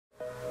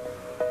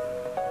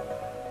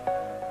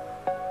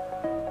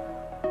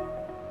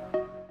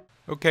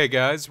Okay,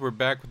 guys, we're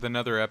back with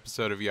another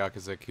episode of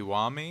Yakuza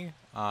Kiwami.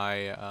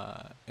 I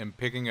am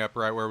picking up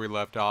right where we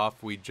left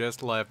off. We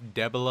just left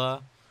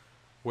Debela,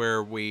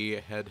 where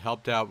we had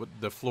helped out with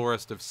the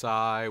Florist of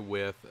Sai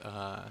with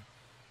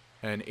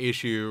an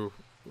issue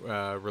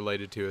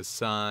related to his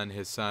son.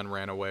 His son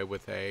ran away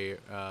with a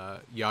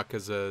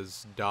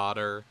Yakuza's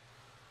daughter,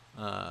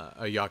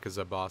 a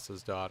Yakuza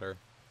boss's daughter,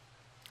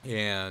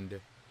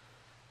 and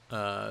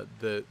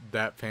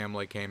that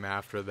family came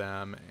after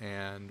them,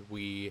 and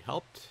we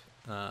helped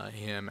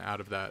him out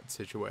of that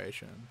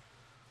situation.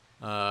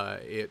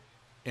 It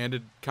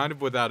ended kind of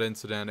without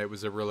incident. It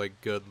was a really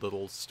good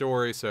little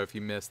story, so if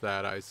you missed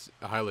that, I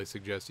highly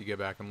suggest you get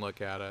back and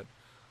look at it.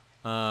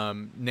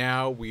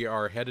 Now we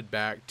are headed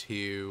back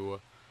to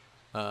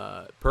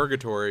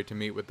Purgatory to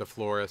meet with the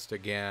florist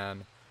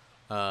again,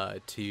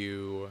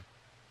 to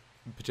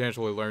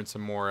potentially learn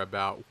some more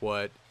about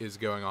what is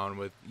going on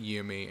with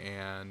Yumi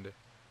and,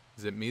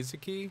 is it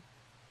Mizuki?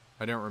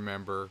 I don't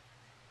remember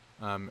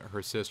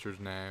her sister's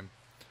name.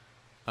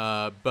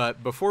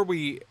 But before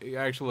we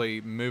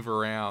actually move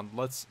around,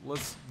 let's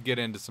get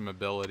into some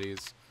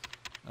abilities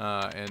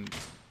and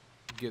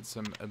get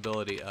some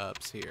ability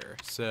ups here.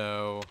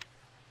 So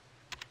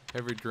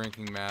heavy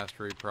drinking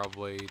mastery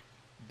probably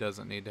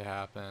doesn't need to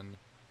happen.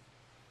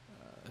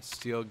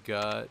 Steel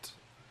gut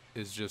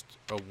is just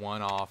a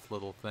one-off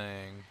little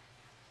thing,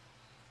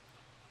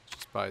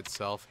 just by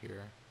itself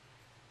here.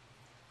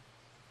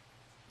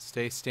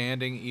 Stay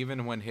standing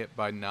even when hit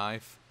by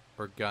knife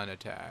or gun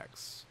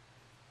attacks.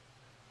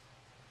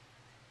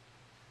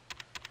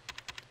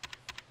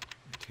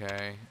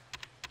 Okay.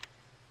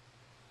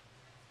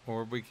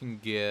 Or we can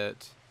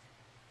get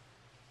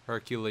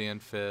Herculean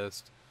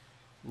Fist.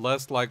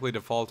 Less likely to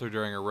falter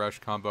during a rush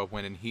combo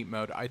when in heat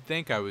mode. I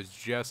think I was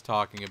just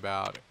talking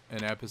about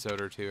an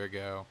episode or two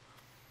ago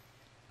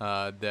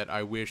that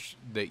I wish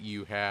that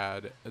you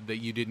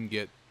didn't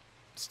get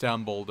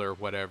stumbled or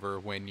whatever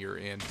when you're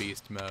in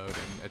beast mode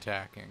and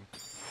attacking.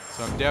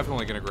 So I'm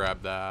definitely going to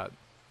grab that.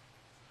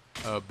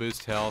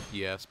 Boost health,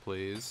 yes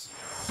please.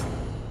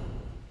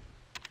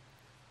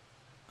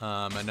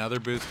 Another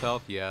boost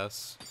health,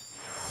 yes.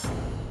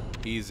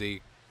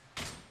 Easy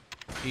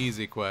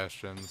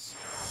questions.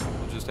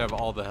 We'll just have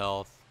all the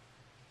health.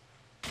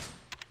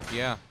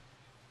 Yeah.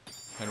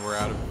 And we're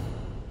out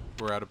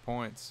of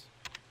points.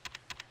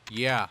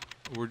 Yeah,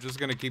 we're just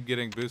gonna keep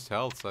getting boost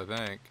healths, I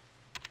think.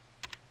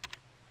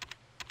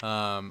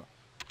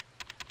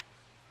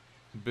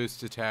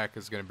 Boost attack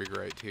is gonna be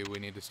great too. We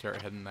need to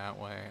start heading that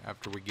way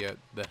after we get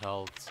the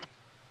healths.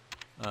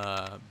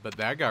 But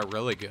that got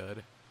really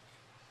good.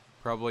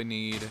 Probably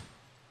need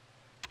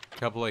a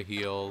couple of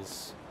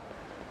heals.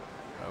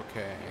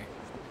 Okay.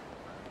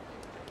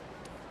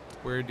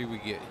 Where do we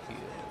get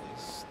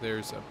heals?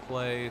 There's a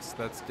place.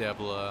 That's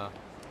Debla.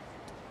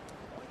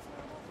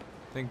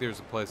 I think there's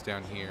a place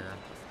down here.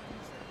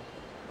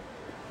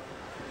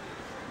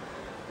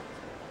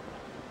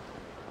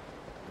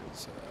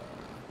 There's,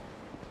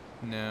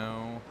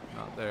 no,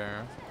 not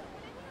there.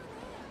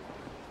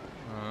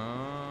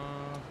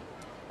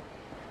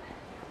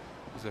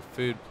 There's a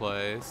food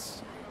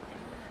place.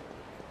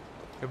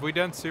 Have we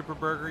done Super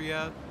Burger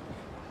yet?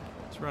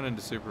 Let's run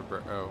into Super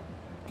Burger. Oh,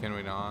 can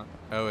we not?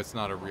 Oh, it's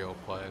not a real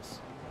place.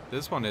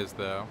 This one is,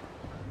 though.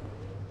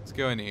 Let's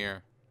go in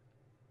here.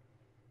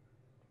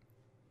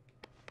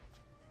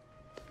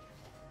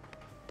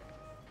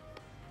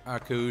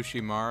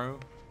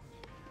 Akuushimaru.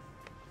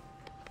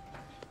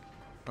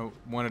 I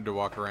wanted to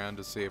walk around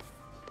to see if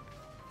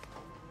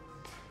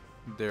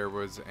there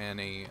was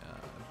any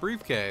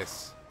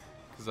briefcase.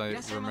 Because I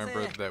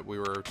remembered that we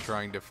were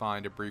trying to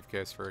find a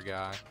briefcase for a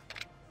guy.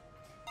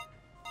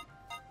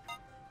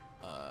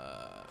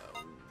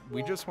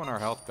 We just want our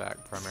health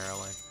back,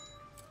 primarily.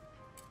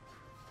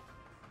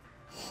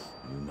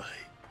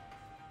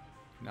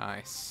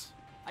 Nice.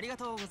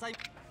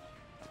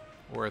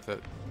 Worth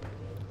it.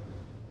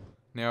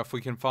 Now, if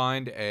we can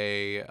find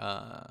a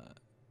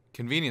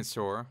convenience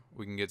store,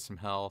 we can get some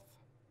health,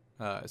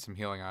 some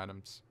healing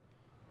items.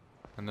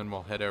 And then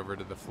we'll head over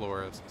to the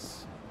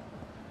florists.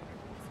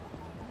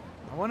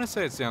 I want to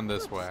say it's down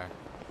this way.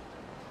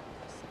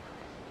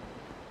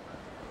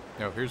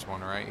 No, here's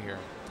one right here.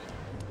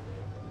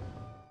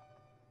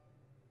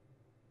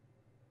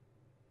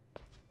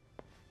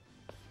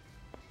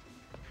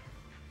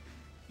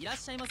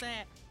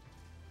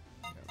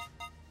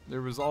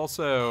 There was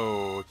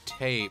also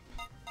tape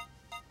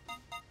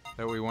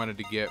that we wanted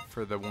to get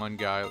for the one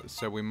guy,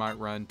 so we might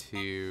run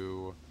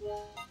to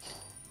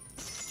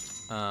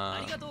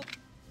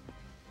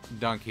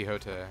Don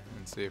Quixote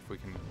and see if we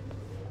can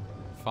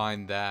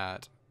find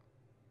that.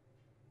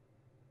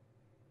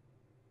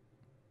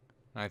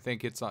 I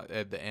think it's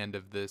at the end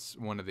of this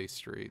one of these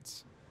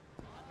streets.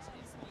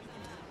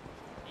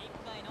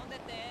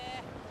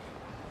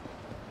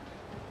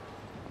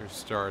 There's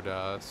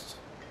Stardust.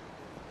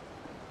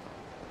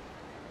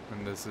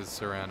 And this is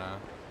Serena.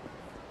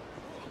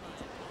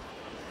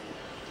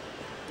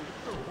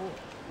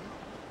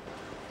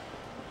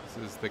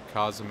 This is the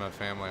Kazuma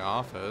family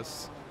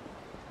office.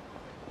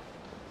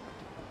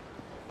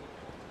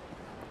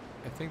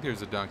 think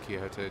there's a Don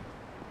Quixote.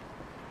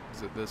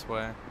 Is it this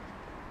way?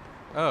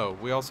 Oh,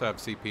 we also have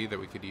CP that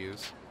we could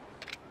use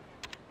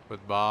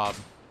with Bob.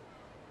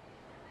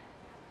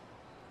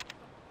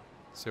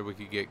 So we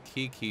could get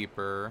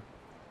Keykeeper.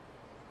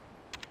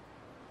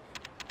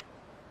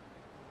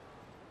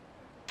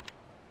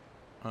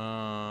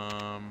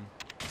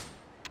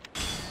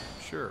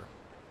 Sure.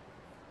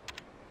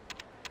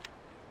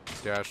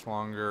 Dash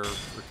longer,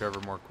 recover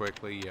more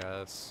quickly,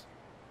 yes.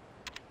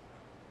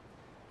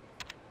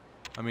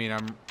 I mean,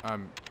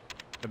 I'm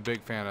a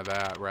big fan of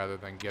that rather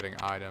than getting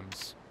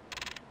items.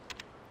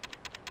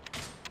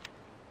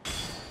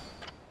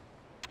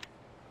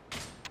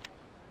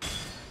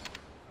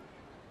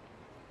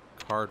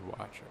 Card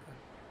Watcher.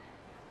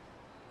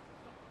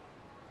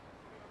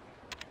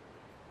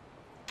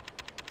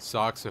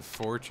 Socks of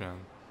Fortune.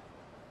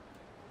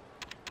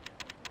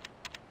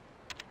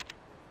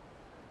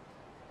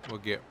 We'll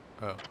get...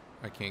 Oh,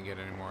 I can't get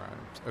any more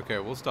items. Okay,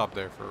 we'll stop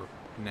there for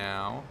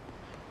now.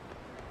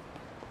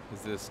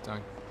 Is this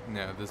Don...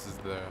 No, this is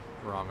the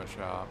Rama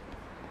shop.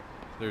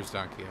 There's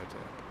Don Quixote.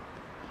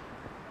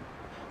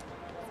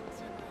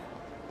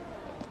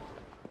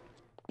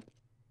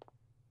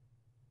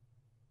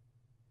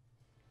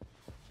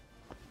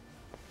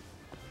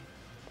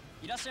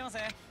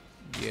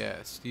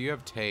 Yes. Do you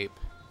have tape?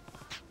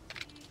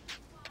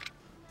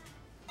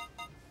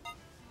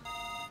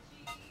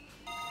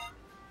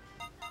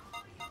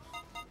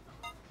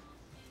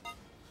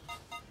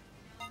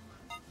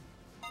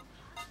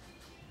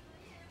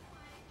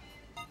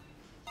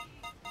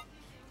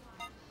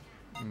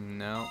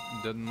 No,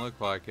 doesn't look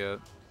like it.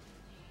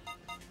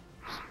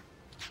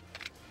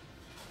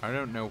 I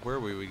don't know where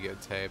we would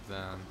get tape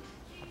then.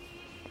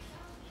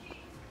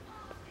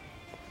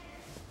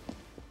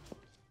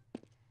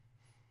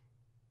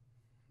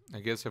 I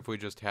guess if we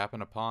just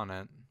happen upon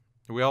it.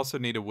 We also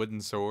need a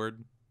wooden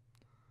sword.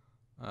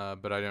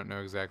 But I don't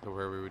know exactly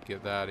where we would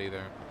get that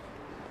either.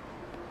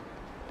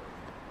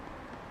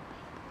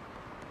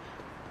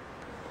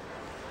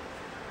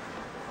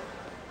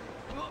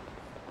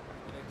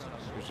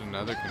 There's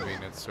another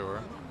convenience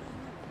store.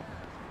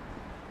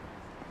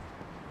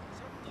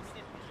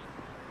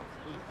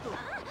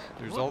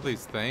 There's all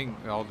these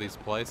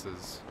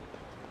places.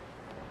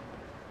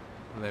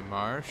 Les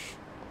Marches.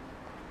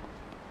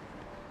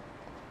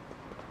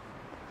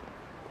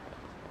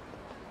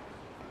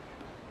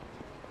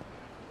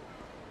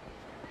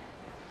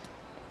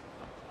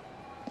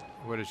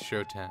 What is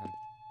Shoten?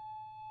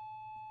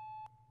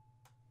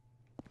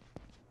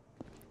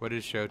 What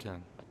is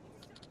Shoten?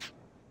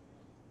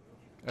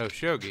 Oh,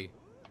 Shogi.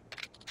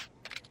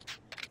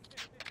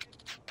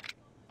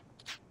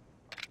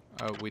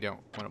 Oh, we don't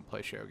want to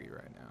play Shogi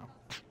right now.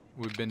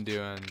 We've been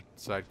doing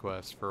side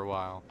quests for a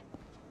while.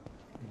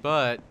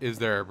 But, is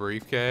there a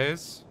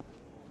briefcase?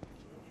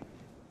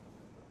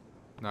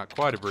 Not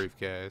quite a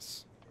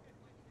briefcase.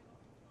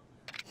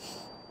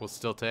 We'll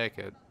still take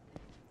it.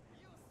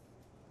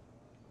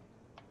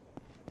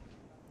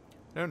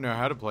 I don't know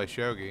how to play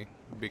Shogi.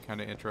 It'd be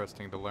kind of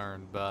interesting to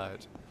learn,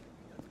 but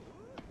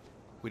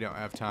we don't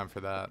have time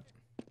for that.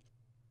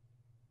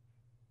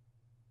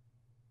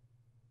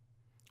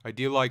 I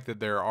do like that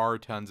there are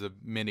tons of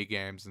mini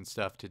games and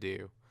stuff to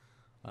do.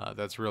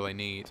 That's really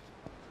neat.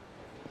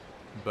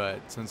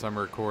 But since I'm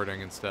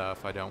recording and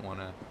stuff, I don't want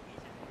to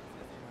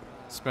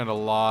spend a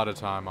lot of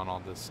time on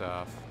all this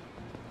stuff.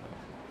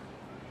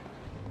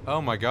 Oh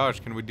my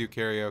gosh, can we do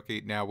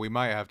karaoke? Now, we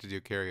might have to do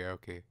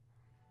karaoke.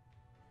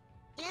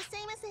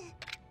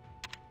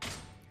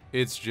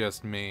 It's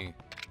just me.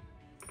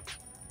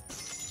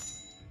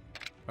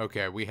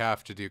 Okay, we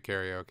have to do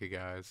karaoke,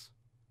 guys.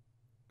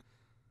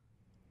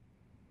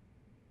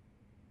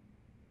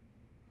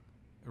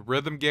 A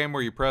rhythm game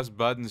where you press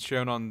buttons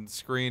shown on the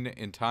screen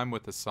in time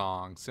with the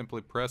song.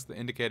 Simply press the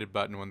indicated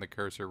button when the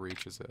cursor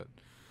reaches it.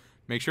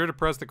 Make sure to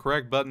press the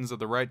correct buttons at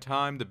the right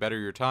time. The better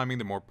your timing,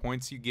 the more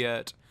points you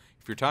get.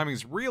 If your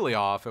timing's really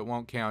off, it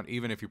won't count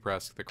even if you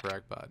press the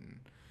correct button.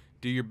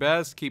 Do your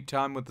best, keep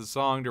time with the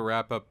song to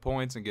wrap up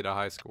points and get a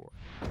high score.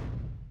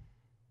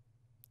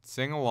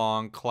 Sing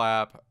along,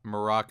 clap,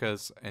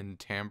 maracas, and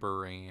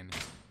tambourine.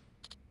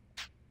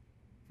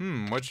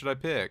 What should I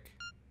pick?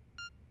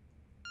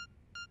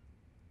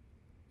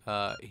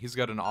 He's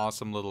got an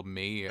awesome little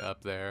me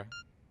up there.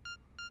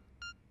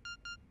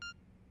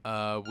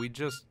 I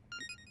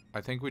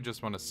think we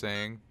just want to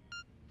sing.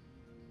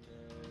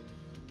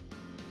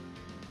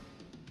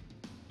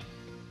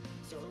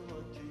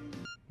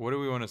 What do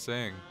we want to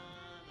sing?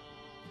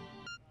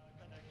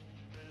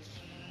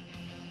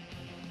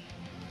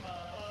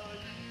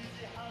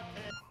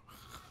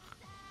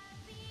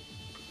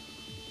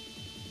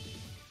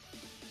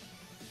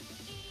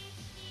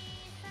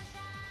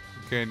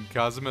 Can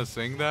Kazuma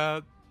sing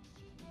that?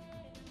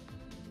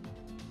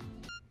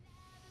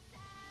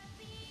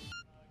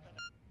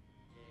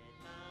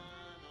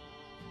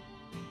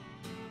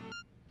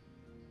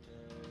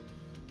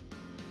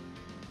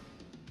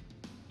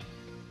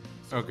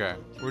 Okay,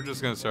 we're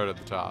just gonna start at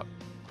the top.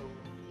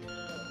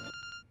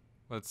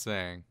 Let's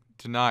sing.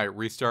 Tonight,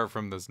 restart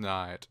from this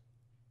night.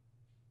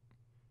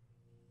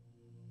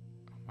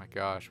 My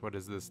gosh, what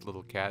is this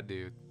little cat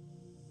dude?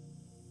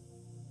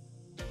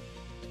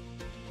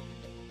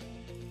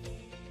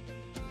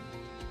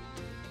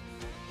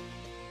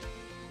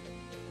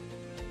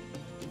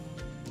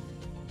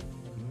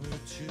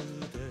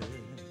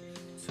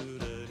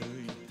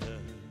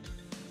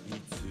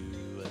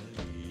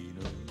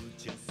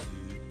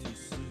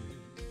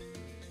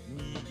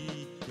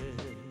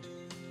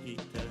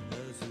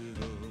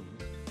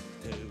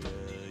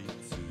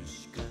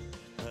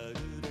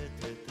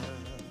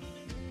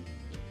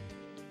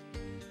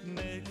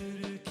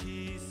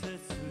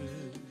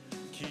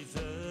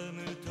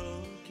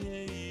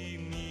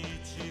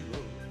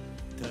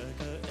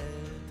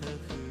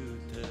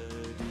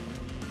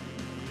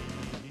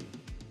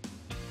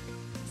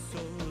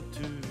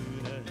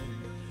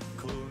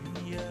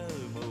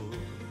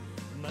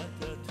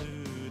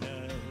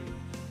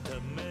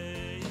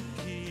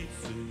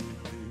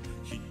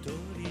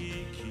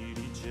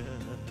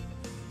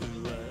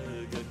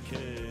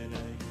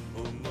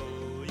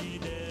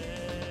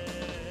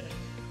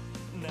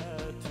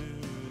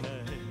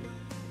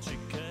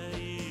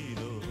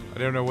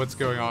 I don't know what's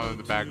going on in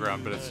the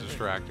background, but it's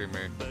distracting me.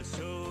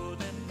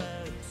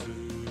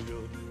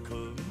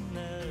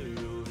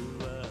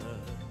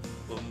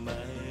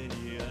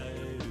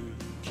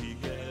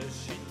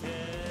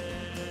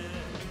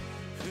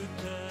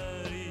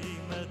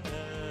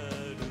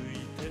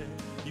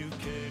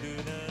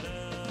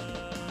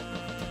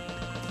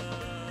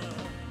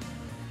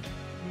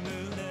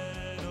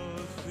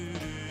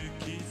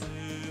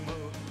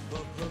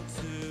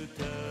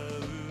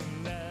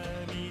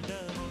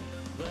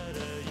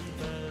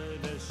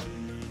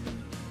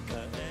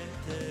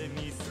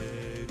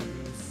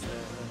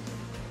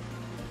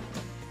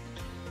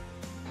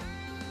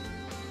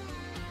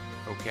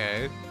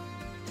 Okay.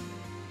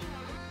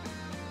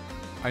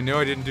 I know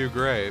I didn't do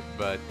great,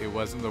 but it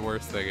wasn't the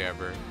worst thing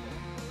ever.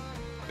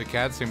 The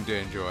cat seemed to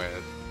enjoy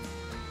it.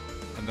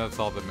 And that's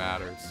all that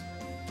matters.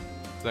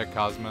 Is that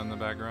Cosmo in the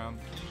background?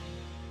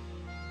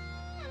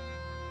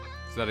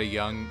 Is that a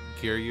young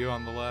Kiryu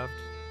on the left?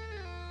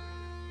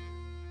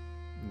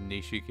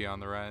 Nishiki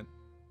on the right?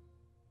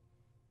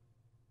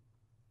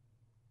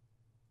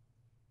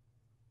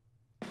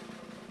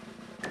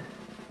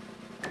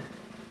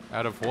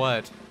 Out of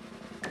what?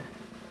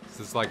 Is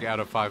this like out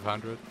of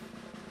 500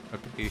 a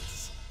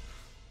piece?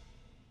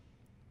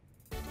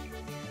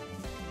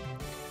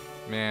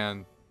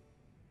 Man,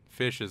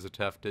 fish is a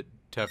tough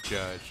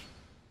judge.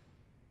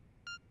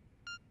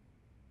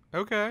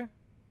 Okay.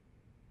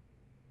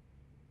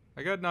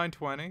 I got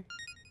 920.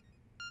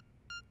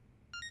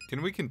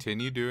 Can we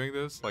continue doing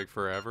this like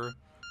forever?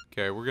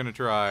 Okay, we're gonna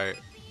try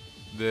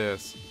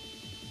this.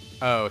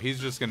 Oh, he's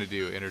just gonna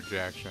do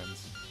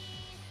interjections.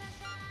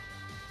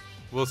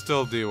 We'll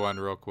still do one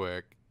real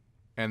quick.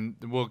 And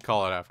we'll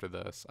call it after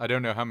this. I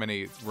don't know how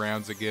many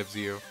rounds it gives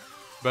you,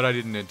 but I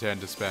didn't intend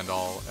to spend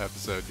all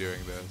episode doing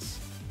this.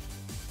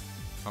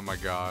 Oh my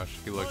gosh,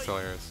 he looks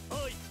hilarious.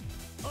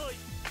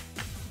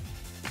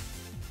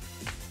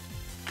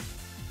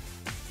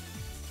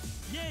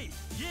 Yay!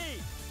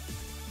 Yay!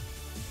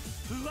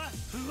 Hua!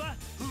 Hua!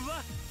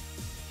 Hua!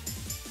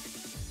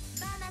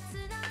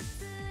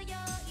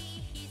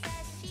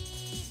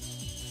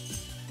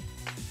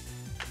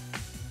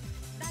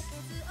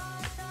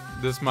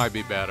 This might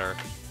be better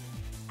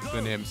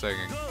than him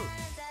singing.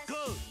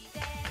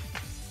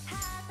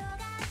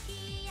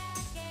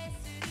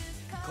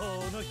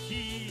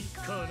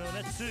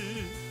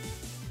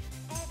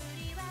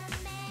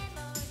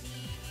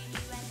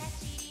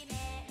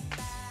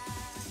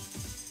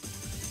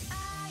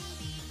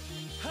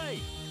 Hey!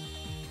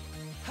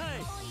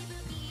 Hey!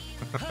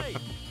 Hey!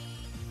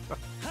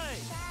 Hey!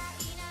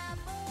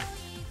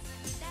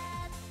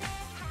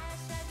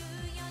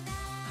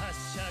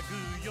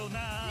 Hashagu yo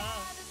na.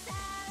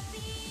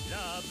 ラ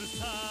ブ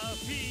サー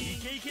フィン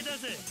イケイケだ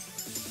ぜ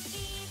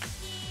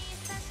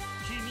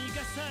君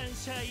がサン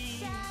シャイ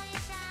ン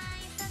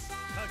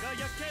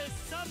輝け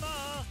さま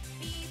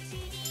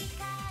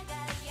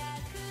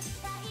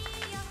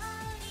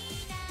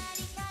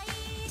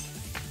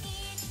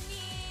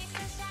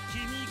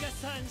君が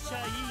サンシャ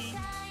イン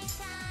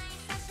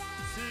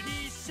スリ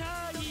ーシャ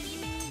イ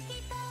ン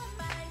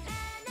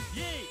イ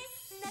ェイ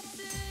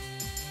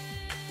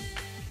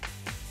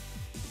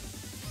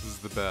This is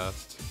the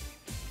best.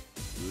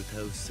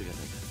 歌う姿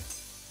が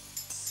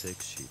セ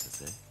クシーだ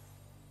ぜ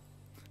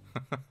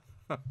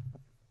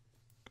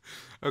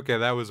Okay,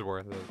 that was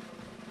worth it.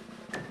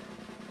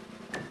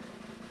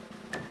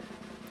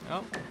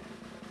 Oh.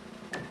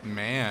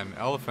 Man,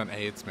 Elephant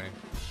hates me.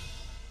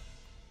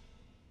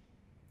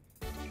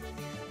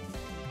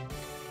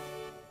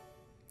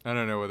 I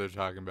don't know what they're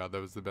talking about.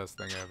 That was the best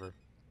thing ever.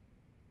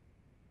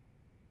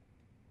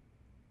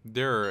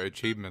 There are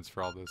achievements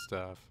for all this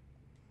stuff.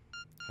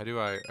 How do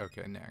I...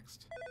 Okay,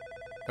 next.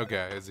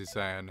 Okay, is he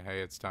saying,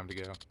 hey, it's time to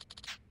go?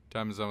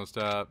 Time is almost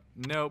up.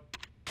 Nope.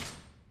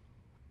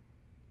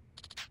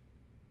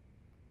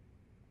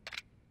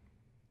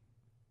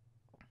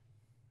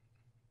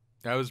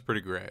 That was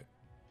pretty great.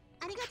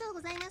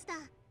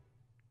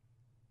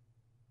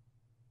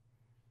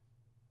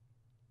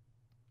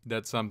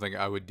 That's something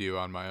I would do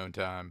on my own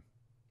time.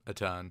 A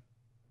ton.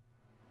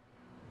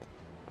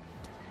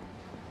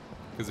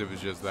 Because it was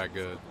just that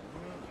good.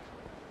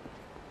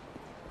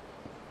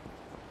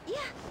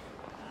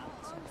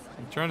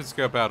 I'm trying to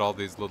scope out all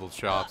these little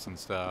shops and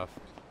stuff.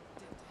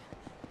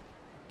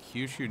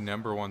 Kyushu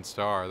 #1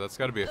 star. That's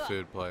got to be a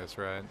food place,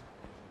 right?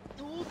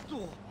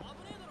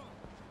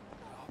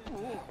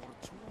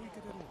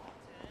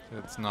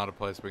 It's not a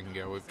place we can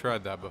go. We've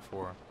tried that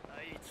before.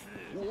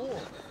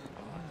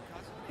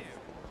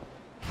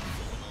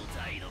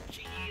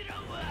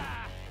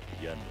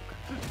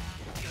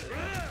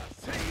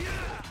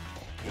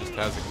 Just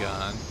has a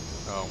gun.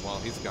 Oh, well,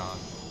 he's gone.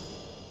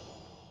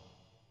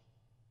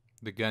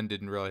 The gun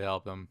didn't really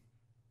help him.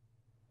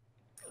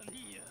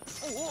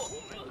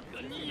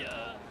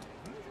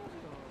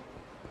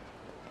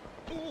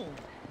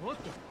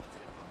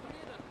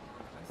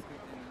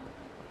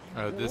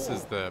 Oh, this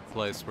is the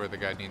place where the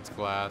guy needs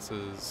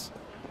glasses.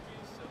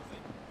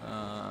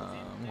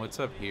 What's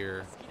up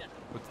here?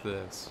 What's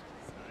this?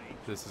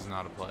 This is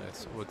not a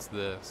place. What's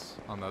this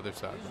on the other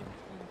side then?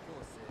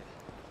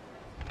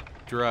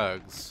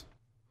 Drugs.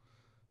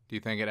 Do you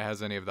think it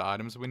has any of the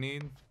items we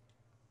need?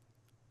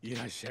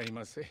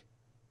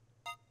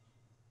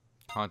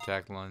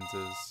 Contact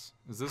lenses.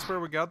 Is this where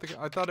we got the...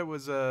 I thought it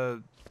was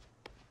a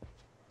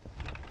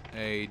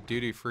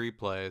duty-free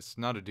place.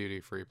 Not a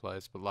duty-free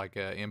place, but like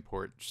a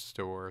import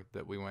store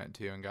that we went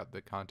to and got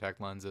the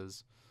contact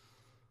lenses.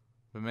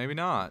 But maybe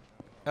not.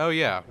 Oh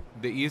yeah,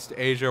 the East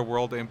Asia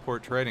World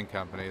Import Trading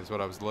Company is what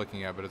I was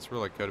looking at, but it's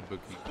really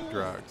Kotobuki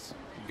Drugs.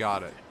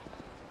 Got it.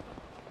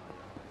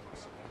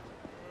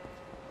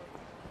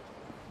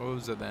 What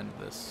was at the end of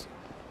this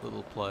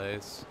little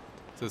place?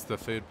 Is this the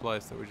food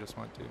place that we just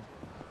went to?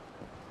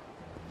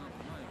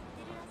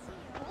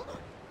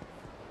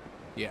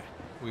 Yeah,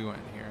 we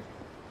went here.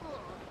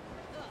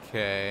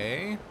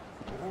 Okay.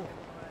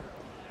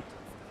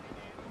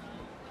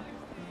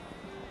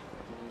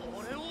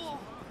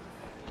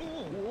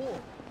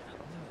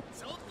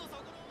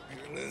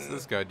 What's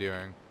this guy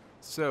doing?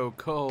 So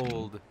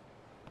cold.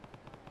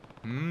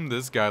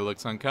 This guy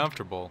looks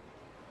uncomfortable.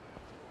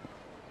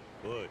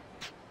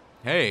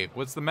 Hey,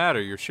 what's the matter?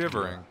 You're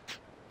shivering.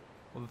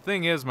 Well, the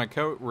thing is, my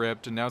coat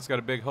ripped and now it's got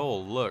a big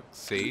hole. Look,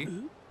 see?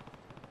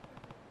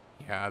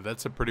 Yeah,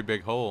 that's a pretty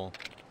big hole.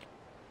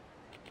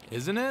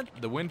 Isn't it?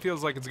 The wind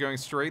feels like it's going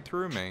straight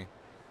through me.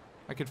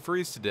 I could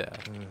freeze to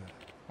death.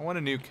 I want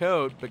a new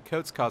coat, but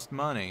coats cost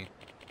money.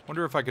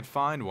 Wonder if I could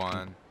find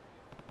one.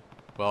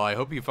 Well, I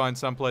hope you find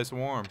someplace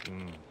warm.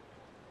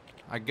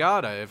 I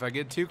gotta. If I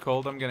get too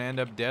cold, I'm gonna end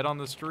up dead on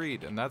the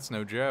street, and that's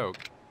no joke.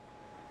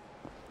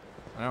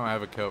 I don't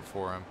have a coat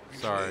for him.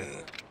 Sorry.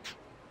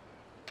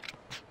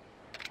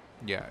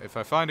 Yeah, if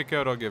I find a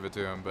coat, I'll give it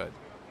to him, but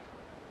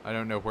I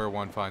don't know where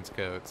one finds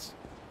coats.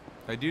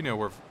 I do know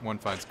where one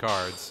finds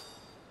cards.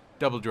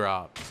 Double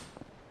drop.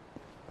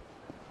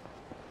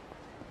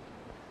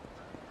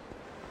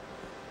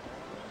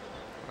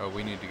 Oh,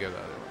 we need to go the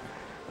other way.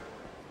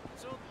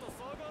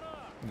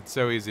 It's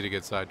so easy to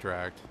get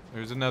sidetracked.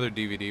 There's another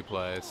DVD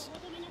place.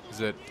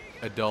 Is it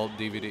adult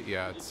DVD?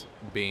 Yeah, it's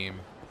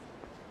Beam.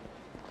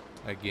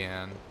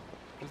 Again.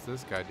 What's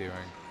this guy doing?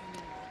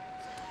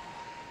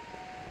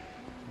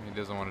 He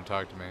doesn't want to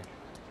talk to me.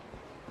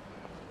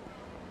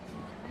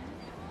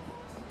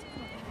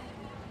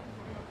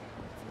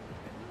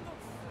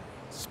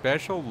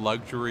 Special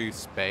luxury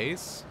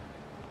space?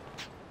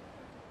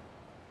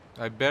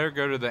 I better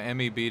go to the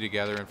MEB to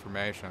gather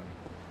information.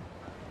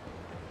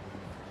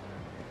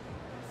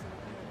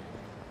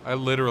 I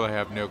literally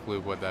have no clue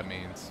what that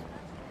means.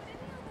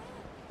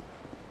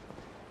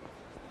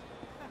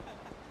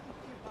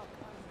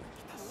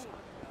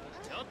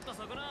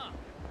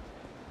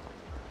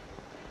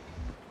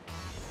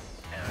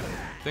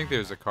 I think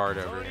there's a card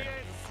over here.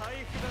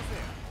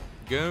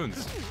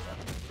 Goons.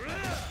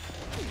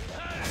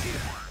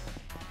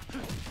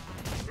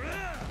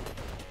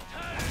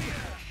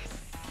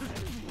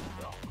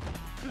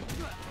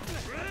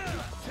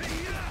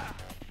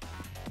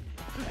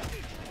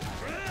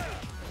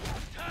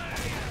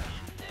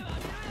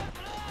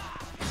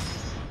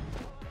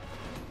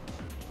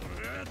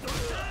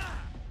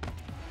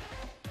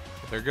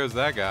 There goes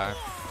that guy.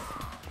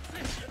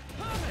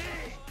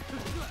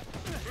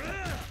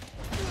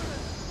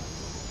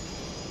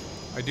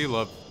 I do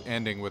love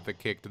ending with a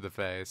kick to the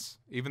face,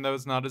 even though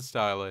it's not as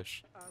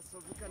stylish.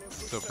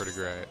 Still pretty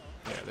great.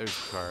 Yeah, there's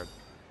the card.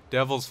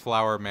 Devil's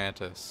Flower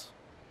Mantis.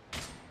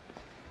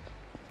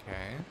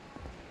 Okay.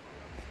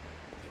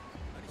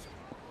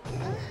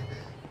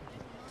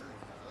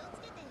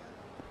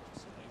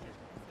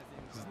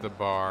 This is the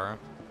bar.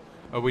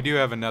 Oh, we do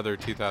have another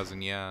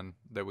 2,000 yen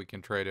that we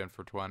can trade in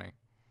for 20.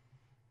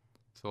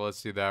 So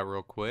let's do that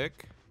real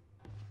quick.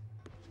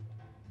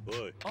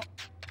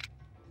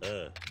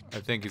 I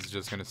think he's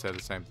just going to say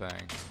the same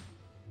thing.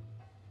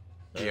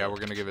 Yeah, we're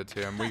going to give it to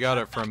him. We got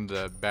it from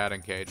the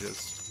batting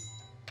cages.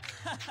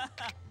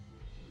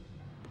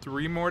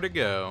 3 more to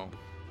go.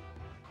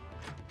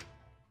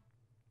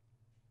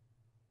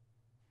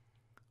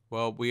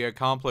 Well, we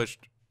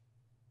accomplished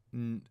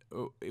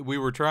we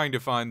were trying to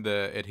find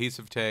the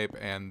adhesive tape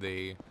and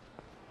the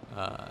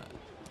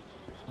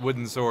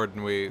wooden sword,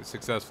 and we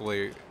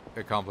successfully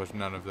accomplished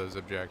none of those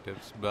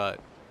objectives. But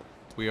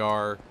we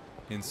are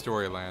in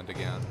Storyland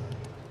again.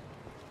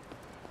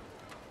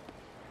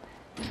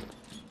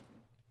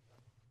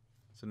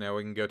 So now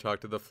we can go talk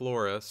to the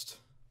florist.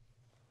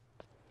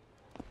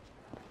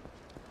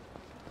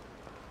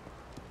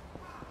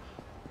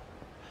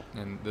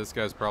 And this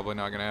guy's probably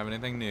not going to have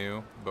anything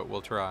new, but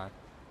we'll try.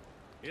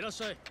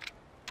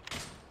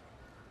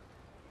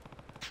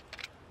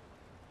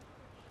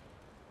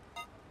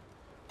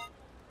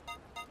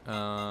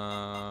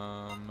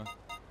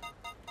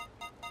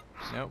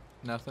 Nope,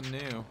 nothing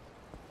new.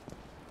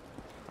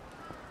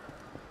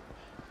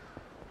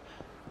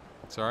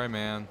 Sorry,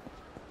 man.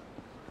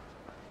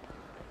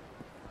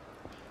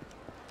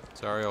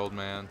 Sorry, old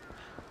man.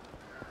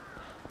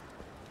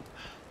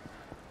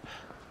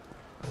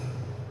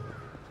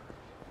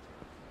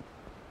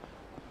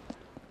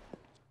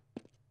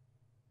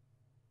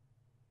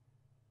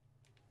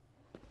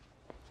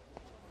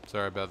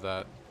 Sorry about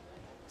that.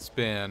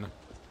 Spin.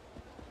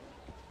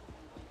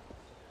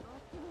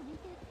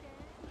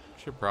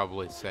 Should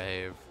probably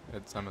save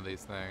at some of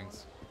these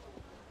things.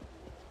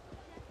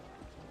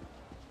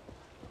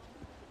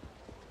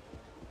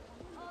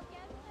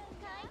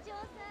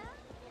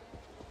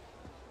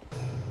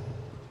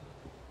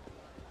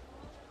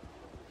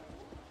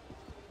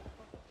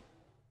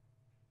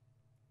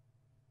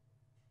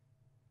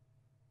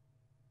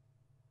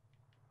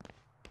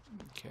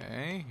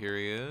 Okay, here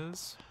he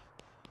is.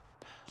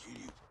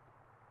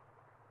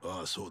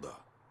 ああ、そうだ。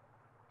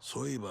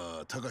そういえ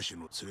ば、たかし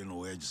の連れの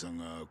親父さん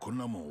がこん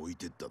なもん置い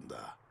てったん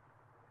だ。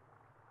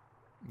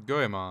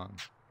Goemon.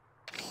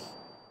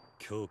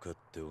 京香っ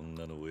て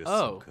女のおやつ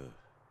さんか。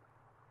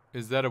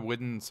Is that a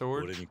wooden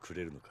sword? 俺にく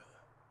れるのか。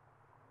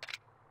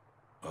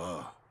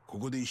ああ、こ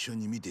こで一緒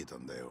に見ていた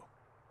んだよ。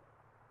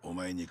お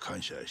前に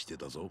感謝して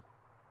たぞ。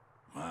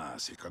まあ、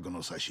せっかく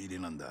の差し入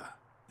れなんだ。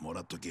も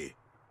らっとけ。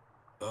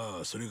あ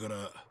あ、それか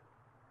ら、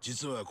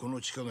実はこ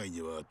の地下街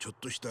にはちょっ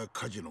とした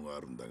カジノが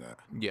あるんだが、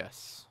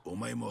Yes. お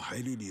前も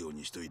入れるよう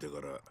にしといたか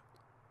ら、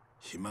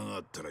暇があ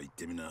ったら行っ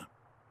てみな。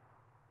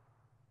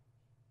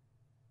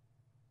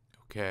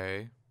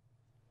Okay.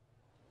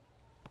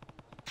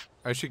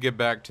 I should get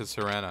back to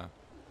Serena.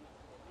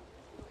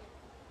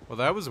 Well,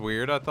 that was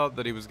weird. I thought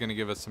that he was going to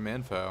give us some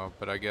info,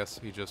 but I guess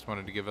he just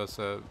wanted to give us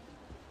a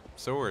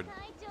sword.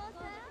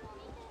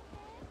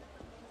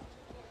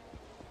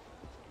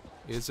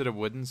 Is it a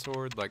wooden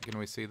sword? Like, can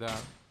we see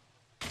that?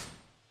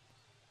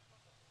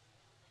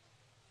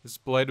 This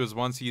blade was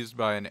once used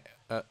by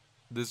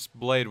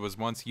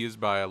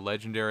a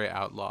legendary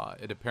outlaw.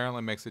 It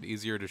apparently makes it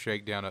easier to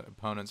shake down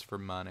opponents for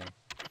money.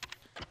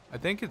 I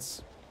think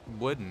it's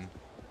wooden.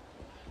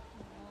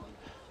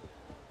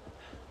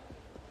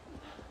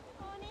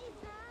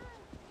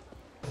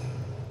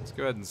 Let's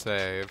go ahead and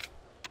save.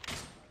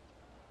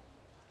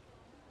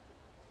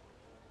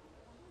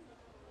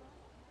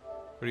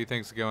 What do you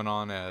think's going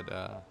on at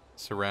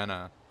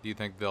Serena? Do you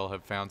think they'll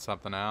have found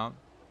something out?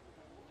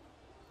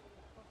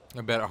 I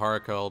bet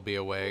Haruka will be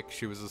awake.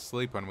 She was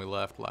asleep when we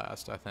left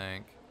last, I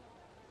think.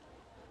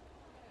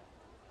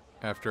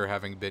 After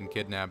having been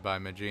kidnapped by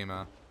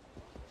Majima.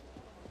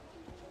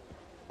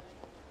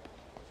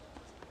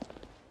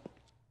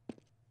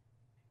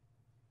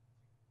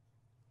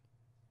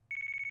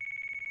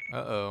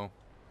 Uh-oh.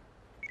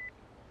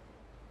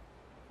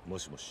 も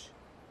しもし。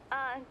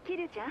あ、キ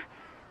リュウちゃん、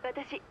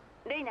私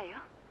レイナよ。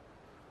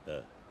あ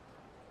あ、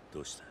ど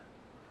うした。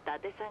伊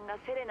達さんが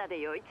セレナで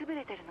酔いつぶ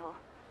れてるの。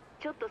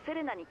ちょっとセ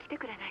レナに来て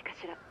くれないか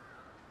しら。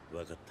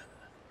わかった。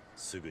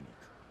すぐに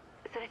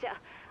行く。それじゃ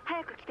あ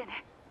早く来て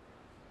ね。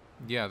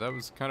Yeah, that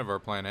was kind of our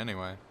plan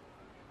anyway.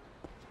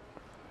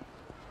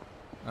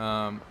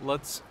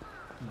 Let's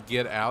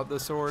get out the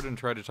sword and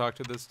try to talk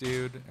to this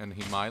dude, and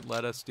he might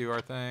let us do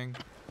our thing.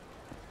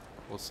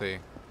 We'll see.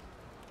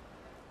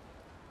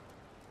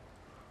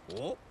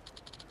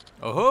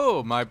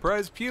 Oh, my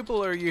prized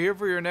pupil, are you here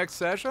for your next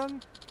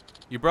session?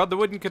 You brought the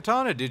wooden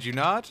katana, did you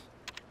not?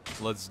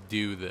 Let's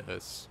do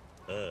this.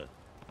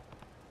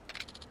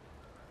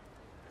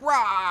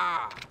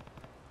 Rah!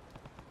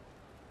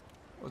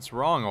 What's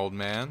wrong, old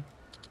man?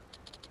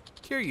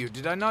 Kiryu,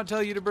 did I not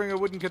tell you to bring a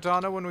wooden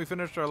katana when we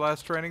finished our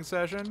last training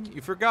session?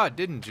 You forgot,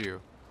 didn't you?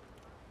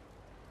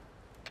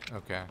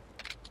 Okay.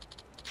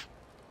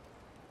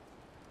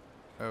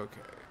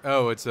 Okay.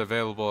 Oh, it's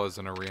available as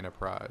an arena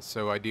prize,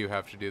 so I do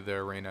have to do the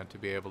arena to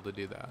be able to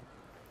do that.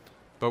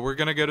 But we're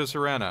going to go to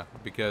Serena,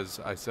 because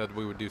I said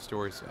we would do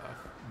story stuff.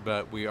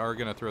 But we are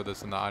going to throw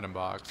this in the item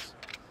box.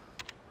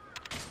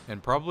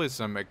 And probably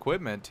some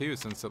equipment, too,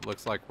 since it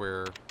looks like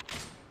we're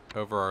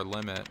over our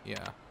limit.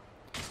 Yeah.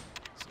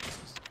 So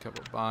just a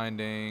couple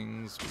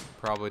bindings. We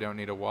probably don't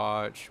need a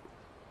watch.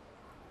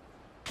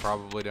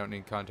 Probably don't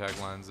need contact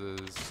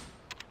lenses.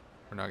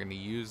 We're not going to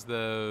use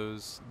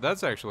those.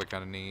 That's actually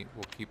kind of neat.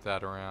 We'll keep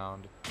that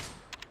around.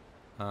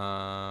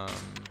 I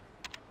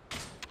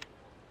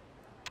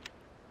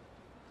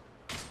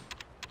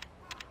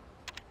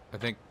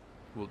think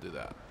we'll do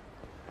that.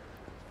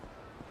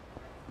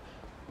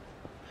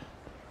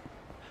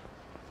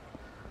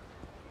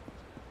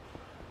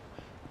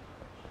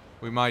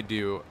 We might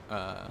do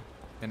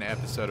an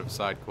episode of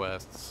side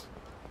quests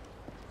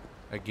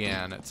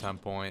again at some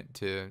point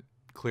to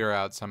clear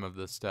out some of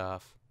the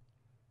stuff.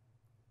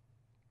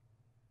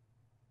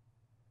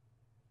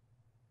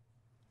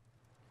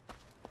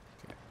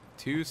 Okay.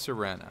 To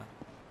Serena.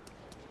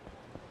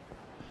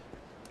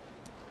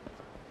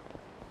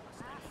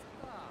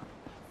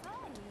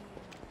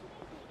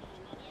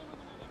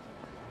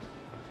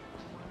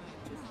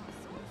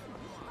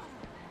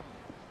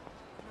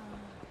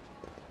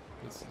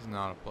 This is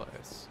not a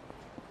place.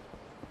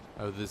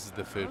 Oh, this is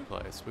the food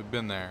place. We've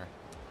been there.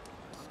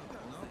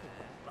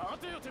 I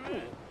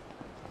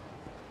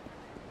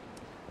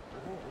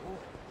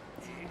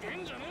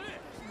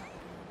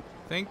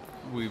think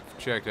we've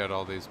checked out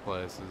all these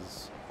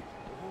places.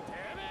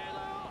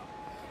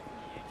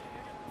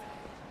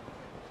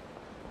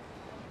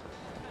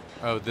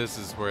 Oh, this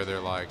is where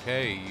they're like,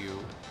 hey, you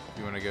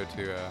want to go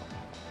to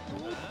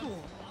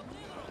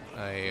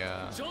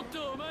a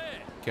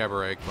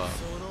cabaret club.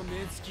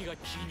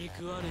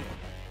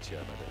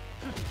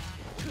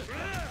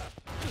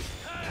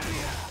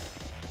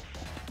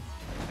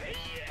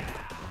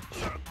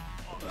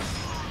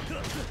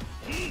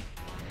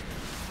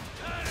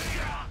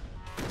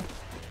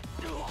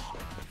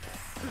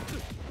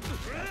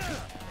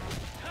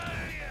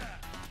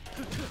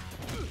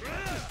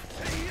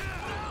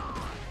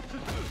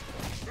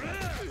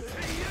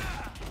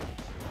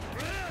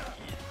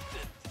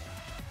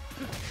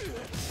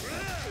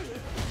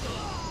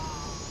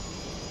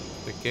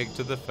 The kick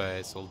to the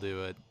face will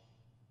do it.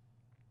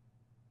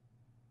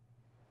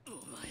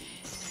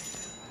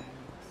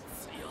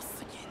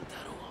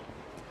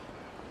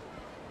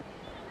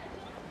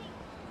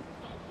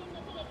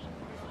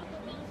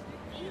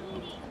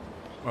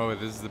 Oh,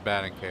 this is the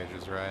batting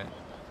cages, right?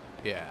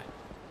 Yeah.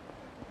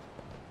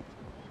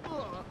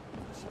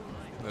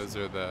 Those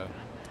are the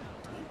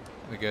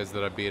guys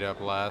that I beat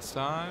up last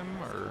time,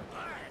 or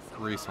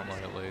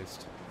recently at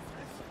least.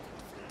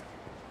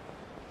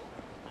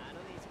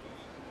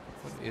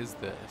 What is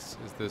this?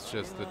 Is this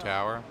just the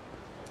tower?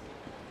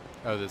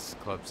 Oh, this is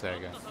Club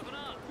Sega.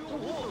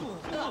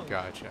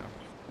 Gotcha.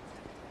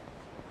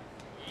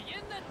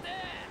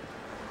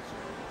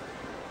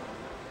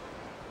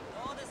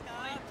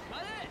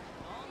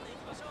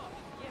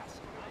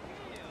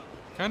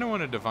 Kind of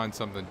wanted to find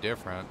something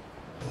different.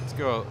 Let's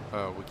go.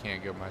 Oh, we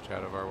can't go much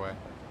out of our way.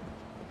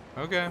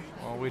 Okay,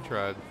 well, we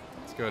tried.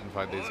 Let's go ahead and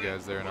fight these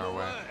guys. They're in our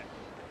way.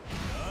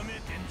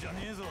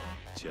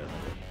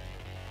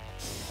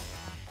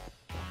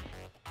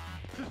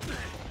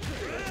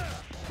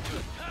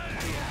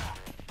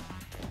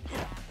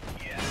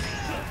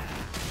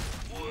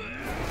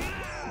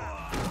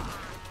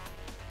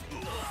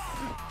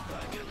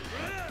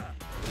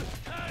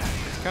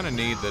 It's kind of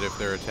neat that if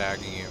they're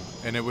attacking you,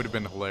 and it would have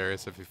been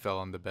hilarious if you fell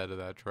on the bed of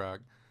that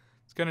truck.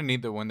 It's kind of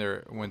neat that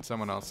when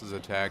someone else is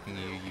attacking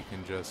you, you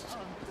can just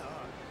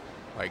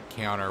like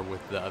counter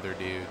with the other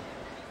dude.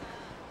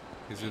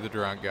 These are the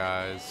drunk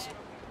guys.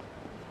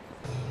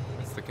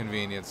 It's the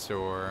convenience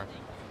store.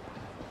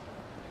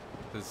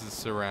 This is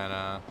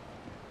Serena.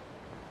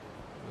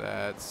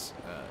 That's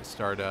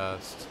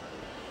Stardust.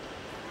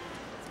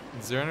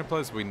 Is there any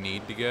place we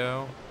need to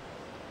go?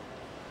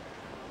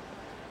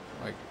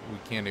 Like, we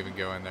can't even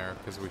go in there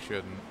because we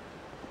shouldn't.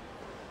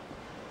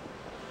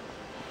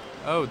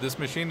 Oh, this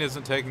machine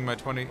isn't taking my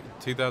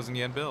 2,000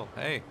 yen bill.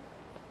 Hey.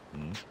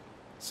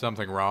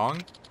 Something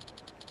wrong?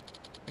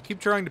 I keep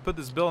trying to put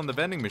this bill in the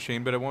vending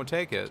machine, but it won't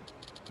take it.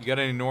 You got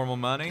any normal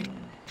money?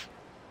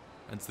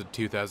 That's the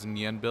 2,000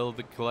 yen bill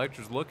the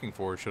collector's looking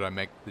for. Should I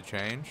make the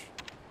change?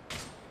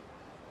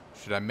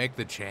 Should I make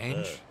the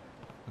change?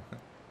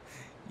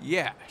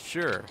 Yeah,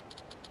 sure.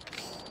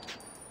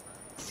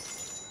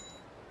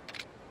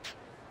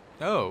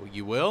 Oh,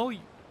 you will?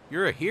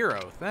 You're a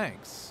hero,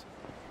 thanks.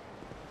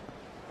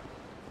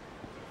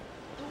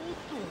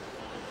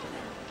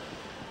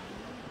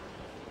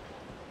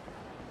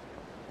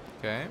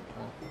 Okay,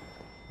 well,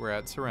 we're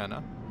at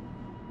Serena.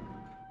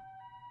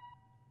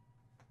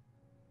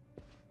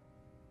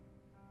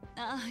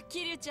 Ah,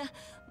 Kiryu-chan,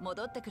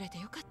 戻ってくれて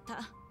よかった。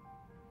伊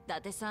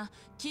達さん、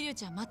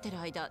Kiryu-chan 待ってる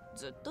間、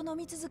ずっと飲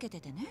み続け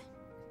ててね。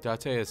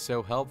Date is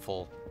so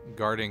helpful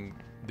guarding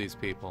these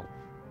people.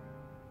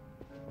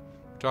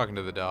 Talking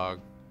to the dog.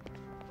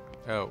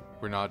 Oh,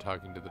 we're not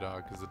talking to the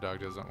dog because the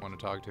dog doesn't want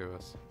to talk to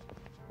us.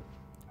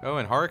 Oh,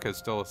 and Haruka's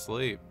still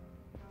asleep.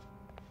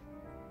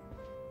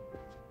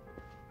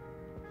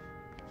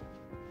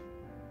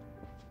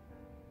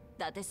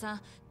 Date-san,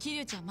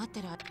 Kiryu-chan 待っ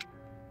てる間。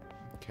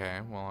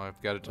Okay, well,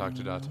 I've got to talk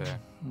to Date.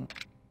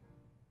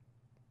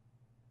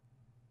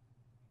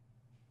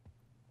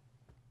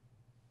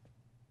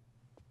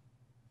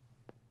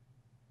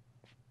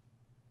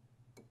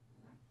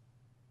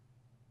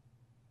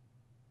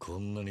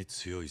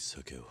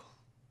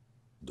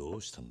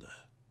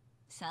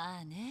さ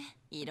あね、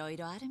いろい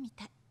ろあるみ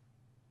たい。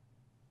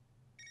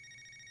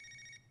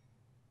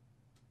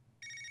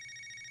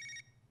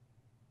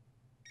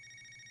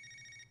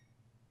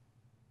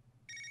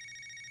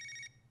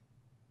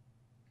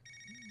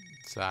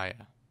Saya.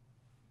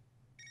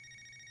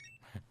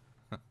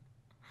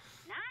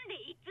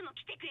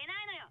 来てくれ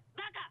ないのよ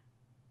バカ。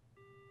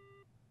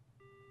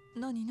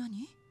何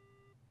何？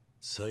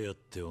さやっ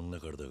て女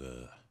からだが、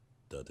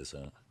伊達さ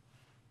ん、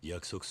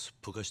約束すっ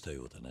ぽかした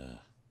ようだ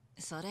な。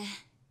それ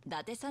伊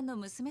達さんの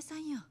娘さ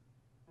んよ。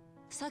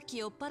さっき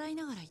酔っ払い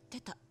ながら言って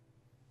た。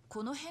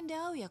この辺で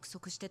会う約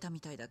束してた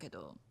みたいだけ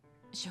ど、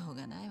しょう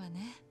がないわ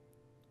ね。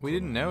We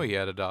didn't know he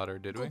had a daughter,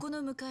 did こ we? こ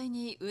の向かい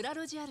に裏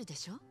路地あるで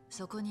しょ。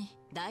そこに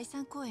第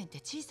三公園って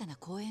小さな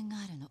公園が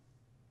あるの。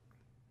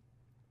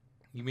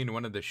You mean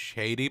one of the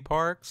shady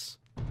parks?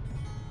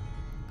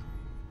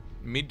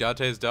 Meet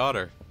Date's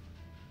daughter.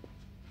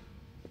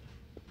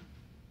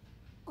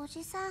 お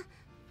じさん、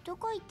ど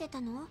こ行って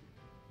たの？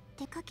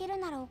出かける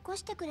なら起こ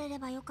してくれれ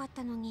ばよかっ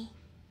たのに。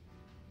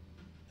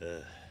ああ、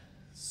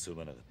す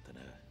まなかった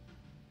な。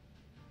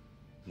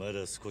ま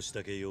だ少し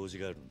だけ用事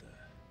があるんだ。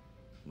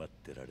待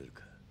ってられる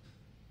か？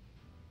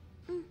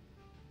うん、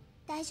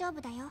大丈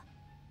夫だよ。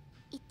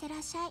行ってら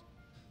っしゃい。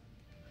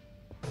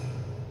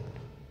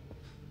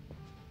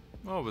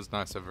Well, it was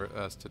nice of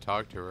us to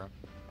talk to her.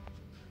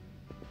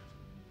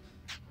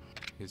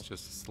 He's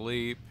just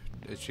asleep.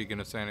 Is she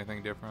gonna say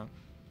anything different?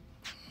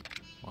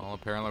 Well,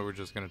 apparently we're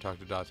just gonna talk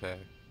to Date.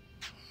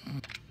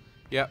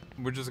 Yep,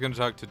 we're just gonna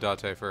talk to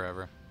Date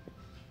forever.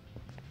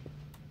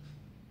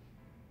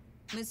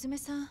 娘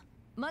さん、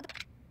まだ。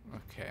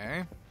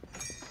Okay.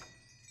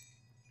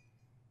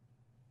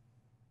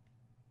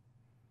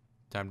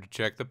 Time to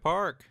check the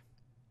park.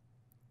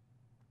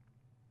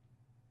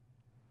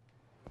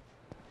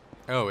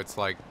 Oh, it's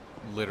like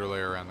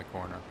literally around the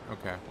corner.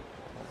 Okay.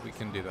 We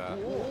can do that.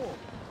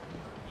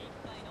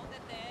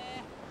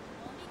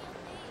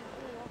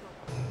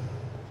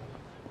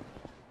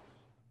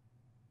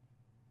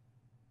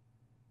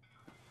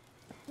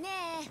 ね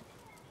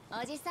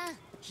え、おじさん、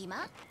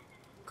暇？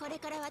これ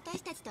から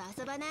私たちと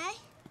遊ばない？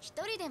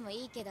一人でも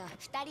いいけど、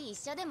二人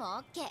一緒でもオ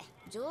ッケー。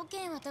条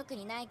件は特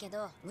にないけ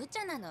ど、無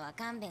茶なのは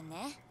勘弁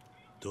ね。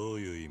どう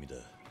いう意味だ？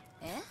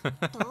え？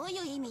どう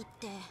いう意味っ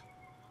て。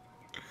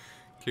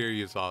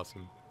Kiryu is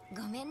awesome.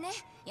 ごめんね、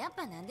やっ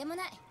ぱなんでも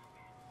ない。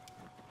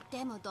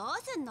でもどう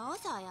すんの、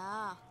さ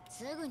や。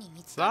すぐに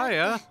見つかるっ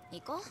て。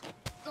行こう。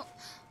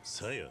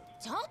さや？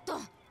ちょっと。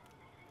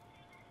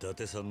伊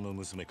達さんの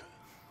娘か？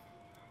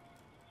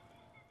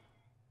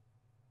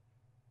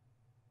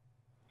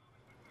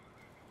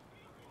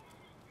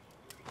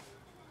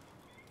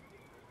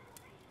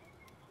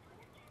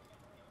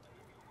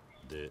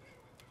で、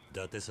伊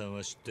達さん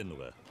は知ってんの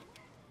か？は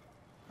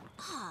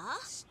あ？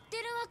知って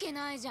るわけ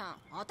ないじゃん。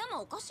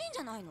頭おかしいんじ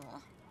ゃないの？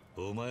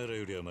お前ら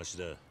よりはマシ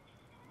だ。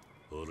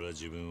俺は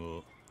自分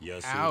を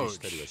安売りし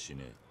たりはし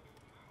ね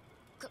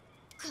え。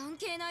関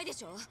係ないで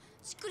しょ。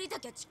チクりた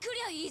きゃチク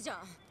りゃいいじゃん。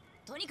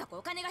とにかく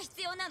お金が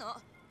必要なの。ほっ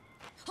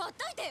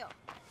といてよ。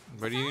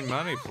 What do you need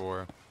money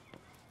for?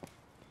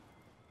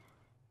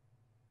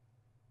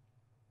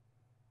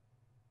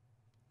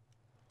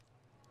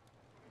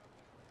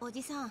 お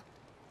じさん、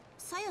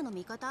さやの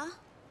味方？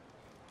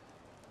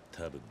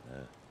多分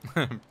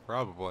な。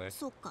Probably.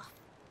 そっか。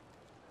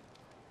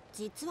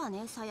実は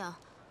ね、さや、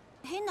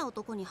変な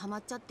男にハマ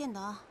っちゃってん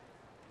だ。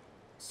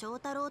翔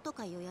太郎と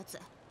かいうやつ。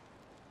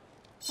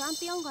チャン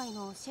ピオン街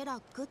のシェラ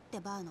ックって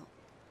バーの。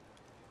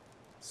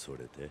そ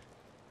れで？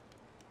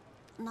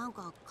なん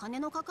か金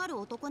のかかる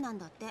男なん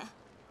だって。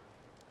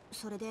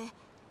それで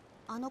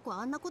あの子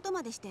あんなこと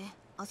までして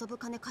遊ぶ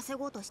金稼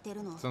ごうとして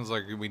るの。 Sounds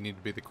like we need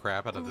to beat the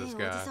crap out of ね this え、おじ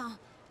guy. さん、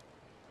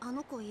あ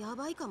の子や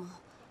ばいかも。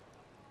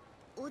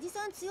おじ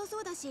さん強そ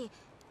うだし、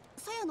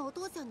さやのお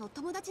父さんの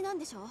友達なん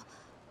でしょ。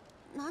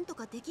なんと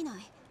かできな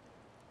い？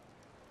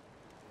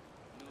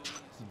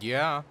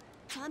 Yeah.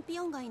 チャンピ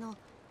オン街の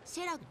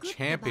シェラックっ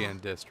てバー。 Champion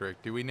District.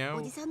 Do we お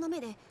know? じさんの目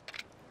で。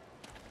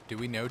 Do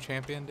we know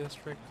Champion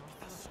District?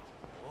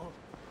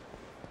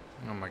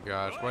 Oh my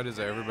gosh, why does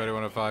everybody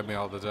want to fight me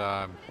all the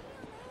time?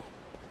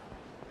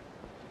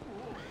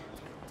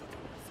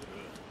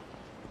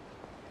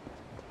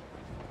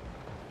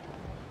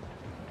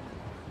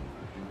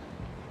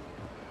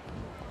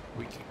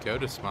 We could go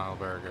to Smile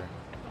Burger.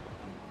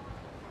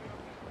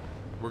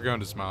 We're going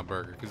to Smile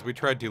Burger because we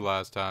tried to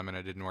last time and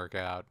it didn't work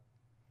out.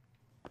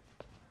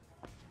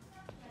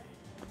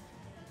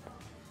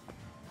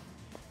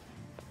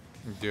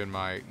 I'm doing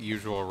my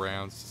usual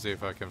rounds to see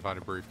if I can find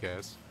a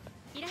briefcase.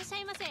 いらっしゃ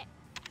いませ。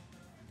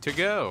 To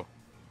go.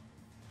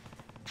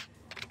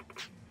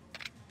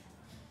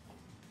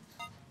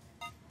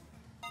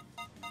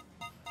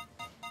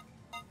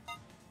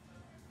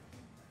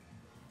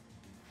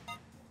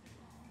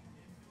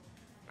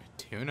 A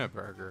tuna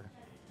burger.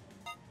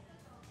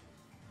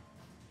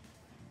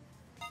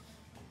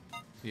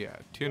 Yeah,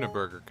 tuna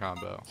burger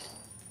combo.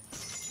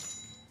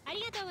 あ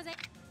りがとうござい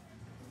ます。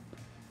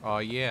 Oh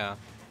yeah.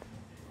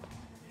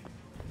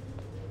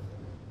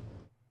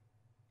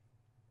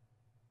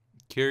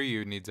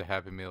 Kiryu needs a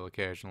Happy Meal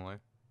occasionally.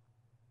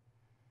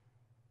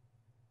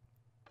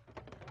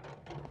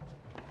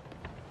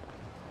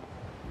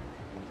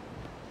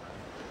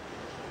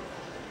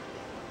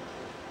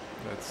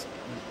 That's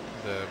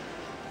the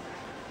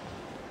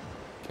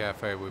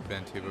cafe we've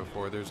been to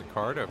before. There's a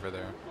card over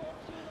there.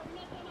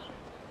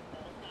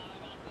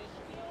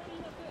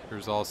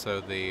 There's also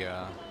the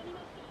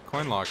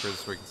coin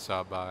lockers we can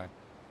stop by.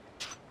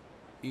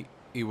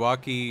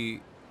 Iwasaki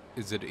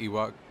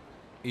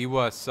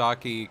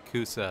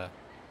Kusa.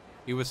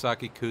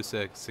 Iwasaki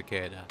Kusa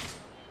Cicada.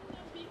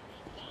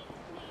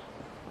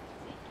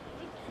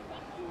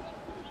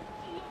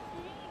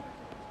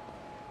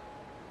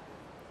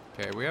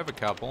 Okay, we have a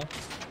couple.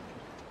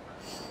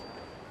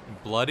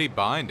 Bloody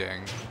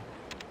binding.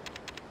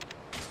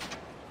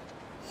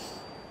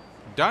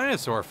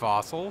 Dinosaur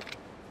fossil.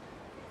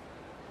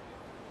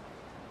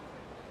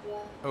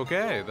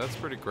 Okay, that's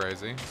pretty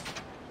crazy.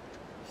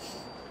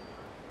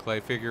 Clay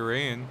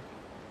figurine.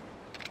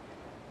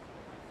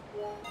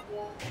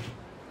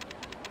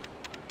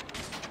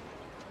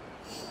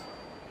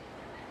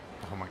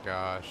 Oh my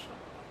gosh.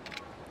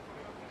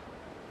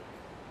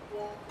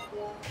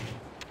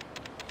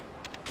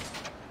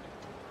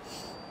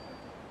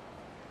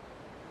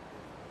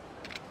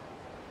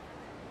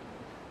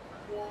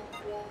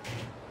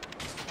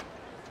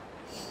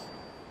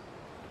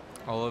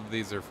 All of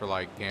these are for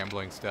like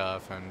gambling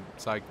stuff and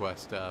side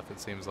quest stuff, it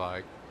seems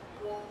like.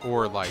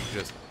 Or like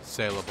just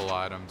saleable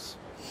items.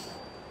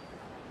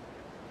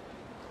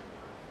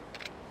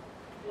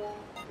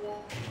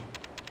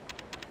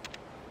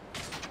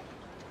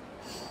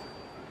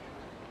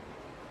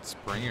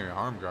 Spring your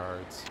arm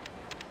guards.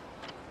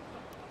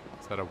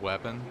 Is that a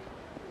weapon?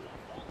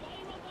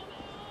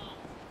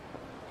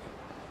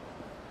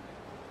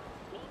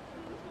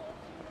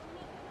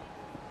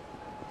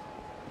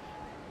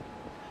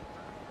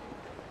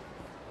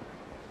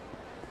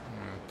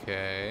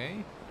 Okay.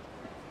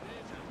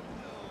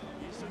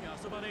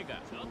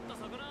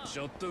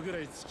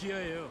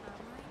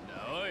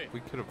 We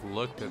could have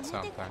looked at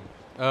something.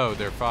 Oh,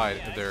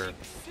 they're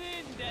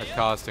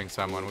accosting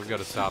someone. We've got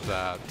to stop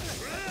that.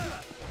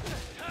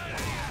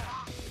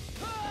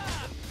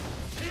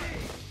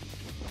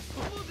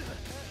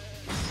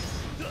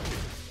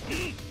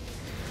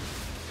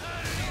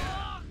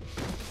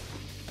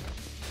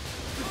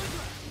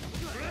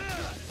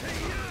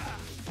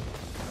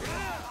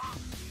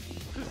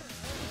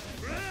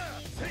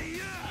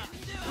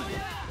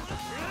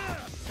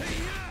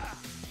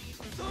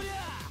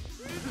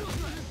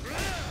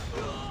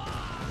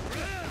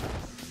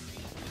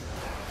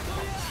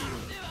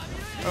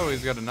 Oh,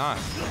 he's got a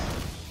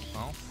knife.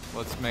 Well,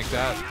 let's make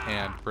that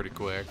end pretty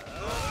quick.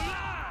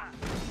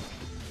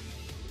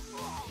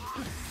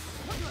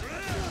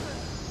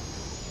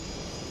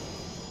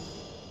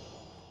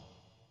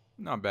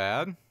 Not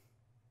bad.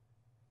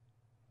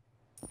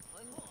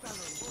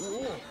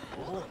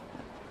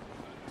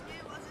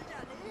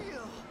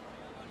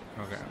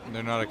 Okay,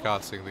 they're not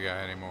accosting the guy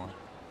anymore.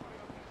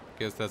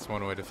 Guess that's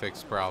one way to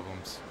fix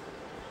problems.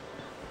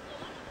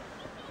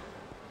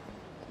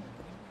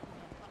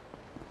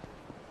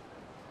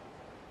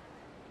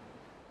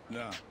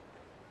 No.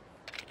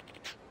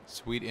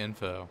 Sweet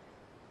info.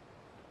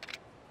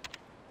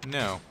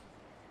 No.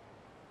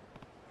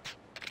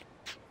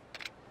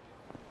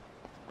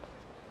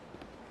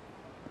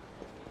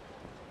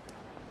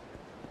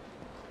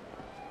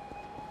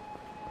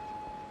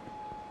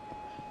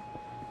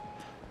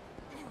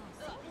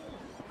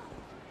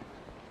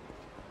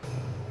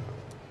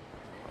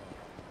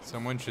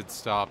 Someone should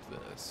stop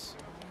this.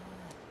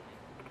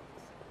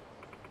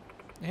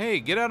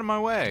 Hey, get out of my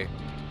way.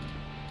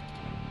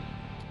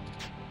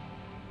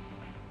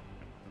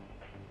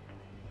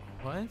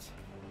 What?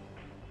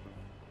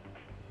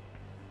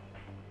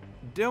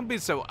 Don't be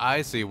so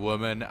icy,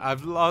 woman.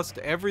 I've lost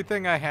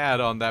everything I had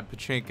on that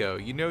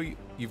pachinko. You know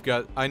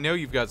I know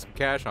you've got some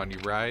cash on you,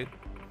 right?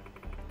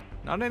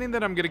 Not any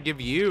that I'm gonna give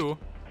you.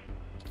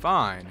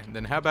 Fine.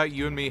 Then how about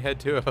you and me head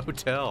to a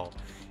hotel?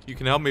 You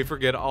can help me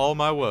forget all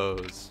my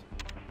woes.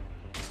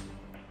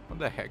 What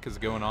the heck is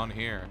going on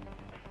here?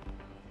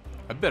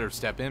 I better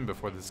step in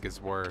before this gets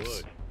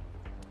worse.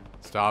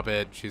 Stop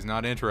it. She's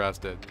not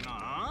interested.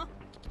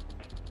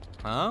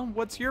 Huh?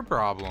 What's your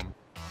problem?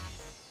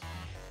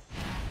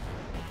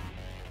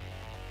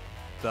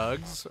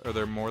 Thugs? Are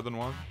there more than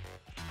one?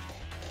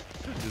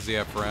 Does he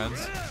have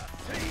friends?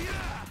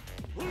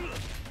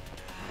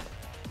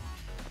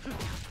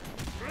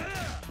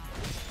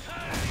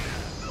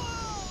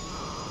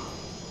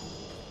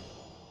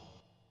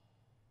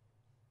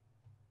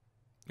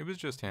 It was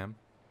just him.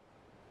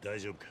 大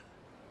丈夫か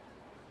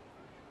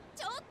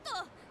ちょっ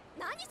と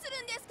何す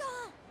るんですか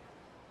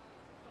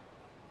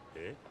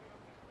え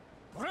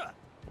ほら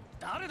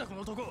誰だこ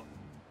の男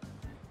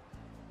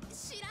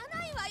知ら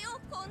ないわ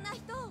よこんな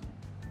人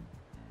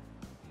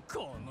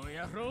この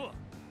野郎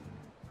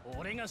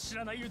俺が知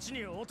らないうち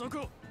に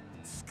男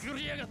作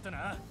りやがった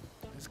な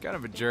He's kind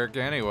of a jerk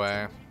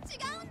anyway. 違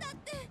うんだっ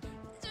て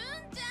純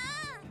ち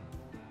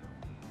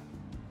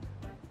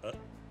ゃんあ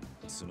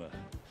すまん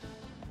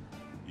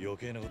余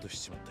計なことし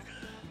ちまったか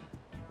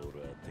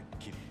俺はてっ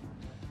きり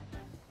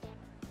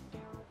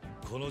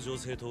この女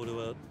性と俺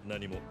は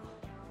何も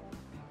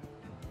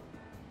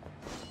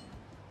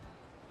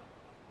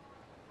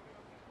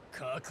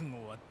覚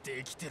悟は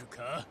できてる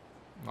か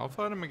I'll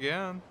fight him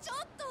again. ちょ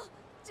っと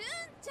純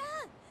ちゃん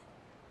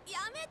や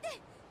めて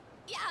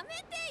よ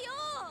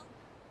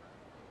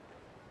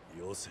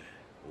よせ、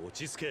落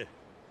ち着け。や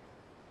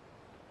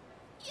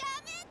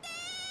めて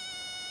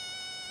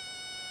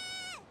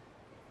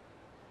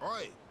お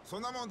い、そ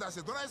んなもん出し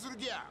てどないする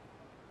気や。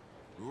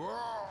うお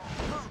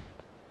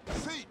ー、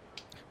せい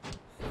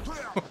と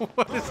や。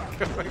 What is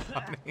going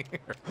on here?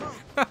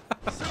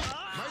 せい、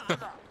参った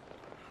か。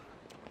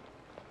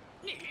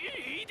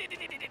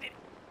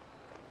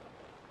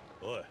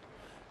おい、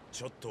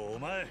ちょっとお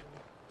前。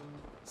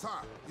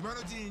さあ、今の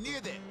うちに逃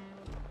げて。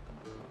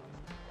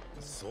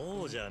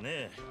そうじゃね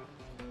え。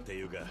って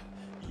いうか、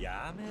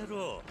やめ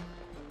ろ。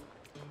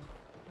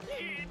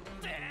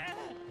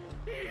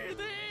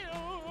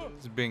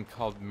He's being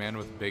called man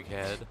with big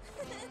head.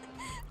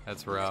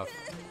 That's rough.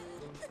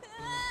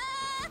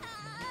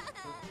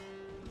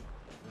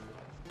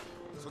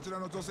 そちら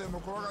の女性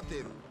も怖がってい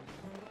る。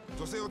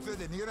女性を連れ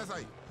て逃げなさ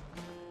い。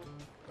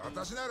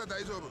私なら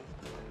大丈夫。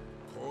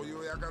こうい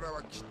う輩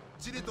はきっ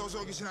ちりとお将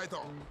棋しない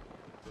と。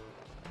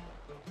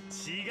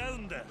違う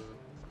んだ。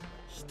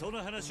人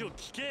の話を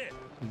聞け。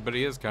 But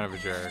he is kind of a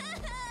jerk.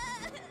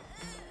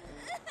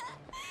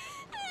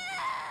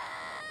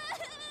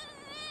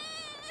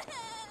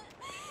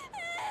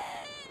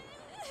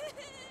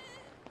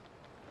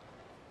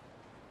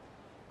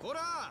 こ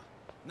ら、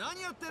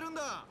何やってるん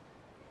だ。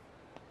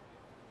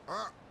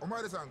あ、お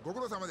前らさんご苦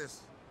労様で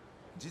す。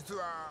実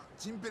は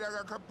チンピラ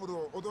がカップル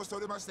を脅して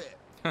おりまして。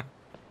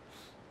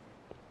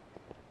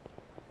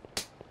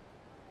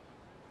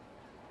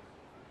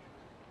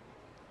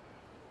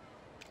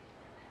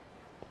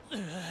大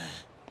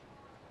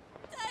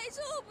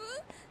丈夫？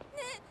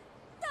ねえ、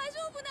大丈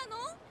夫なの？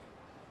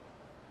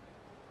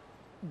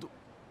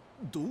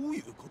どうい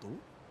うこと？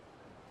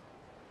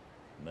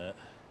まあ、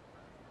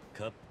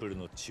カップル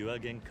の血話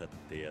喧嘩っ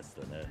てやつ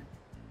だな。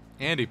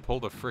 And he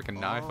pulled a freaking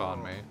knife on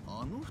me.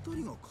 あの二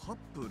人がカッ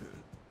プルっ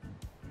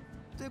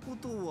てこ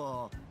と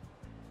は、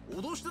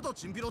脅してた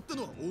チンピラって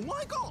のはお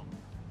前か。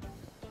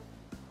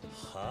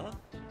は？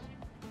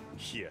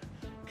いや、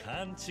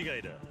勘違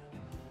いだ。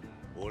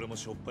俺も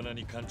しょっぱな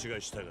に勘違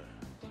いしたが。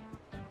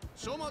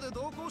署まで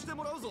同行して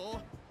もらう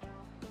ぞ。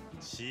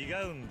違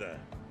うんだ。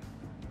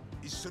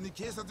一緒に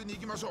警察に行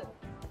きましょ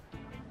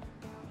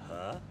う。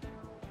は？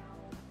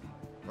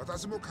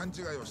私も勘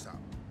違いをした。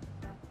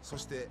そ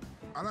して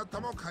あなた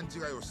も勘違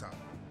いをした。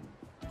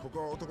ここ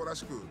は男ら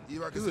しく言い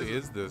訳せ Who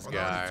is ず this お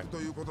縄 guy? につくと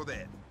いうこと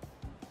で。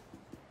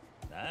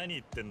何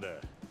言ってんだ。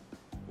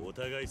お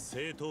互い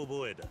正当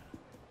防衛だ。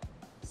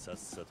さっ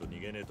さと逃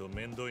げねえと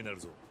面倒になる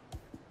ぞ。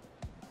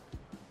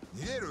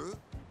逃げる？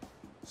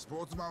ス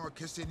ポーツマンは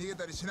決して逃げ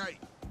たりしない。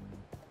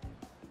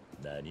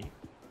何？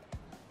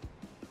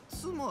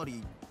つま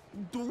り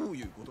どう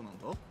いうことなん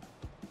だ。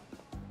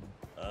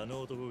あ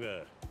の男が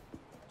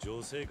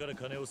女性から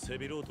金をせ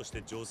びろうとし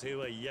て女性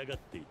は嫌がっ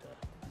ていた。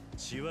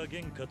血は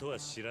喧嘩とは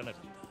知らなか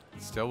った。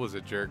 Still was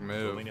a jerk 止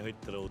move. めに入っ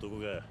たら男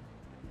が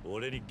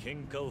俺に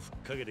喧嘩をふっ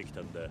かけてき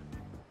たんだ。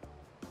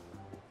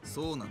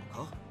そうなの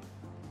か。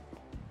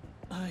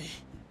はい、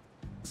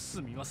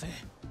すみません、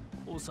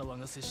お騒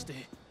がせして。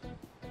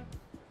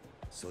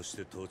そし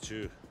て途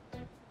中、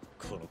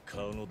この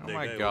顔ので Oh か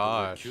my い男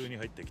が gosh. 急に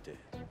入ってきて、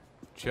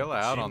 Chill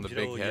out on チ the ンピ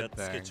ラ big をや head っつ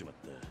け thing. ちまっ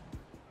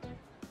た。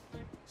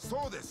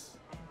そうです。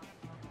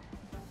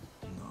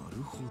な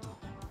るほ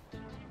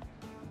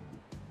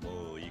ど。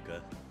もういいか？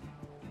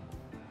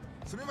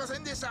すみませ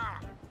んでし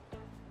た。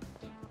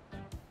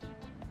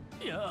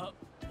いや、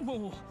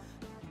も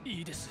う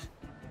いいです。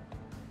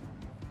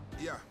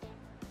いや、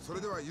そ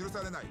れでは許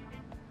されない。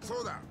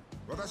そうだ、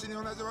私に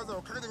同じ技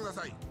をかけてくだ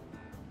さい。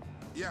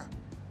いや、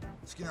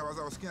好きな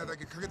技を好きなだ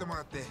けかけても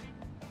らって。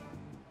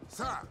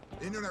さあ、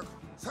遠慮なく。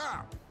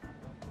さあ。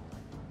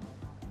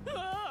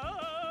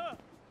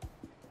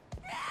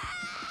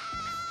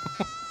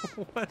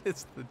What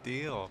is the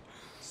deal?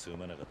 す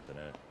まなかった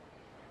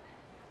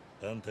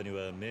な。あんたに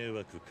は迷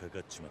惑かか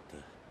っちまっ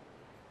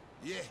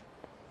た。いえ。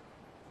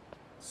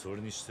そ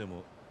れにして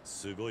も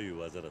すごい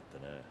技だった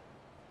な。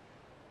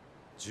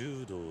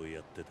柔道を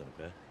やってたの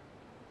か？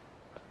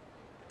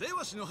で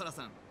は篠原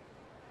さん、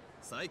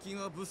最近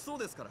は物騒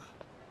ですから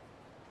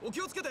お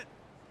気をつけて。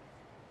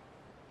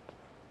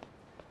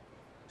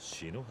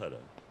篠原？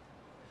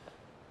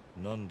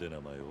なんで名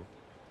前を？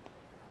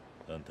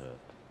あんた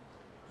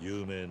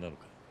有名なの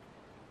か？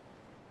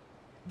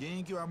現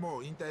役はも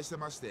う引退して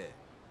まして、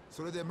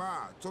それで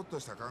まあちょっと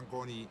した観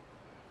光に。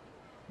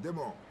で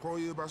もこう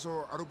いう場所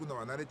を歩くの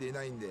は慣れてい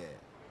ないんで、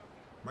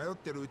迷っ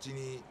てるうち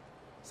に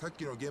さっ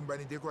きの現場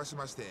に出くわし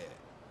まして、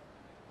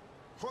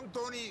本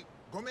当に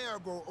ご迷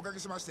惑をおかけ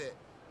しまして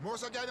申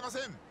し訳ありませ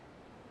ん。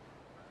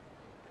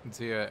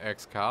 Is he an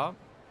ex-cop?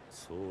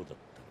 そうだったのか。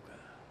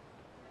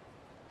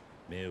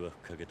迷惑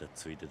かけた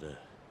ついでだ。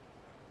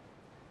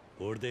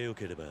俺でよ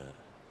ければ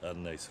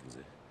案内するぜ。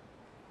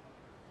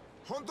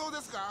本当で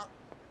すか？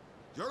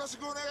よろし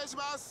くお願いし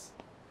ます。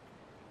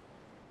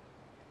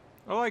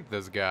 I like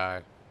this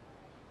guy.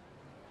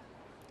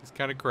 He's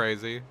kind of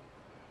crazy.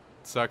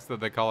 Sucks that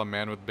they call him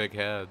man with big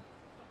head.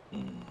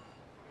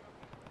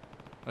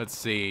 Let's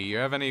see. You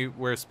have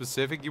anywhere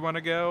specific you want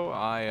to go?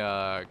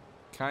 I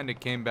kind of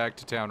came back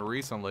to town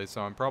recently,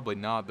 so I'm probably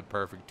not the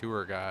perfect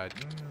tour guide.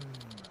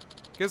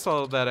 Guess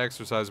all of that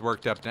exercise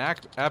worked up an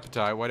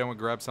appetite. Why don't we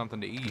grab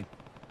something to eat?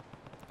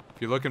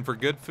 If you're looking for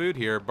good food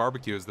here,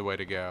 barbecue is the way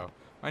to go.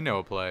 I know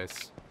a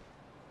place.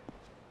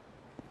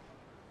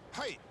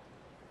 Hey.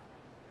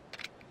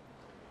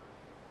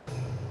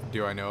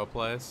 Do I know a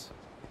place?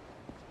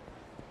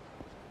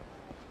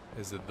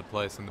 Is it the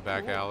place in the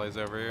back alleys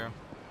over here?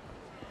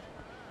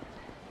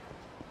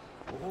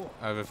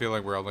 I have a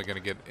feeling we're only going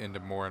to get into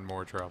more and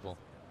more trouble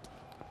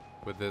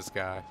with this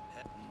guy.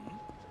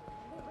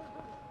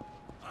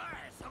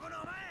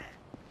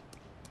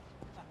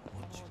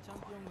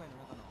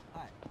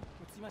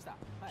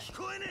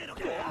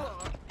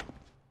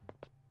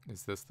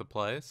 Is this the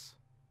place?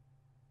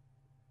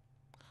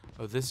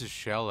 Oh, this is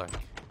Shellick.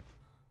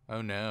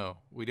 Oh no,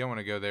 we don't want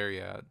to go there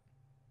yet.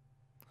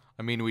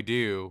 I mean, we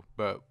do,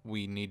 but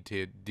we need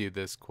to do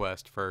this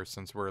quest first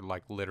since we're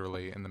like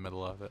literally in the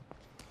middle of it.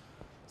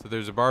 So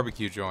there's a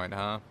barbecue joint,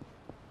 huh?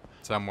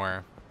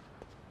 Somewhere.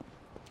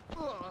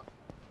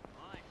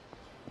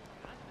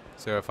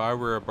 So if I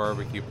were a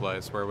barbecue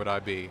place, where would I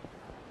be?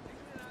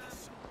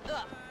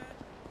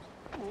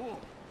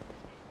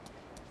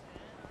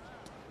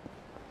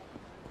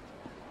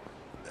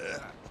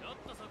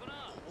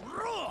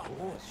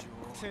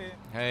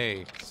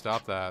 Hey,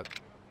 stop that.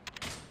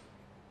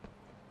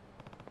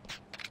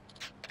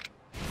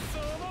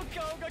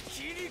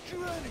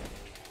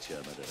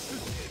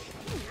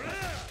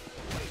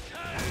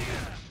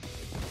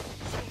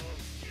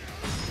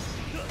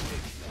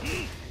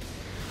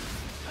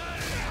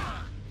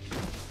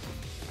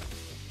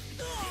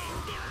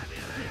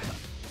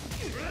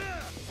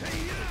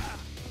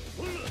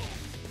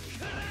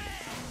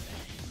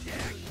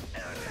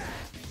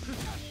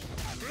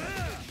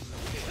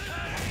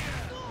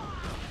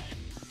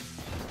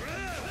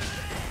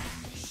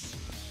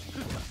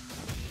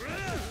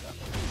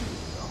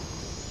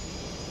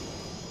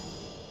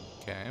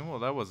 Okay, well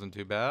that wasn't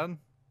too bad.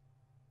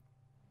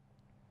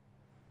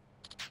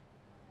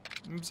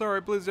 I'm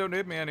sorry, please don't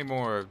hit me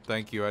anymore.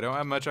 Thank you. I don't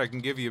have much I can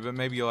give you, but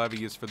maybe you'll have a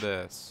use for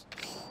this.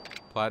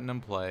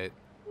 Platinum plate.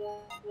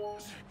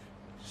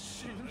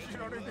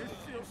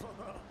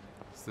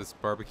 Is this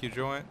barbecue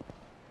joint?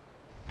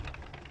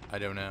 I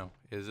don't know.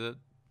 Is it?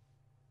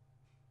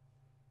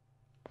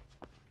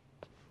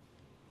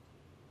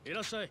 No,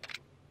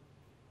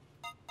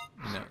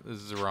 this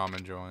is a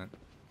ramen joint.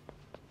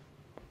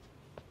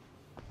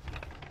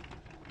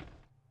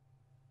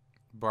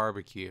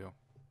 Barbecue.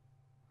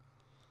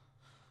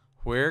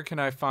 Where can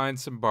I find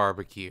some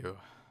barbecue?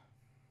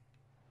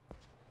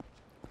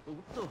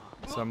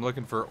 So I'm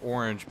looking for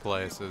orange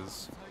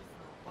places.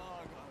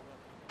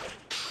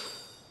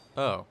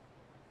 Oh.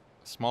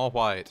 Small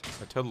white.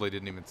 I totally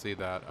didn't even see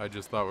that. I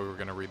just thought we were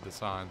going to read the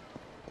sign.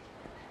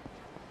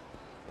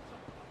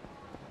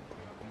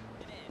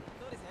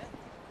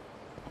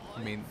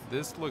 I mean,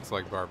 this looks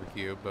like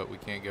barbecue, but we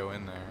can't go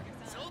in there.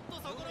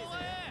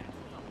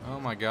 Oh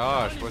my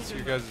gosh, what's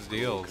your guys'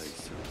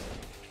 deals?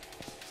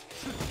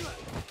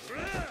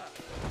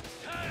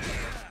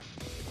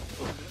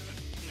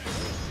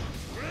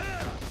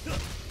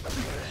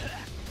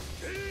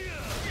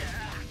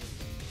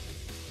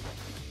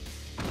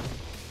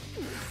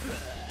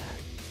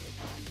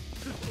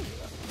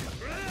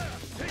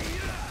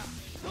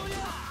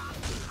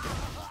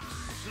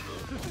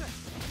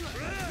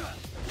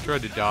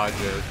 Tried to dodge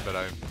it, but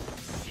I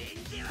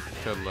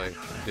totally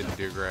didn't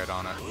do great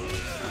on it.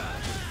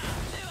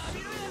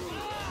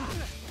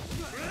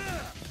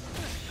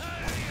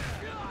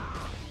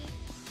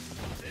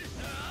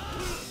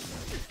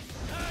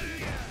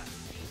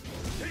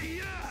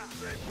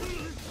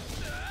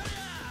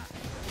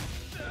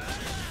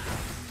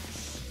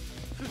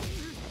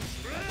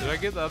 Did I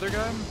get the other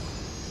guy?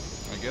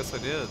 I guess I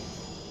did.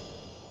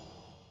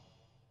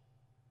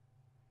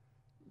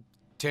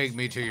 Take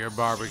me to your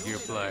barbecue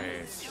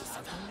place.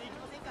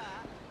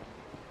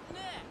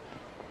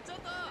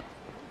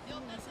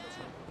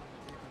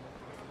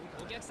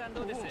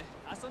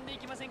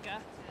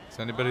 Has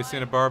anybody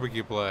seen a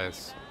barbecue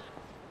place?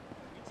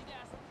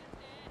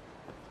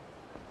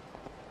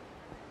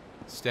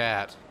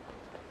 Stat.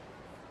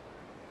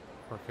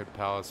 Orchid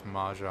Palace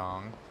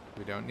Mahjong.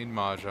 We don't need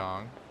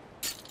Mahjong.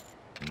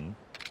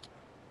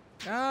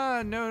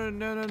 Ah,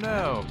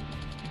 no.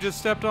 You just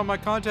stepped on my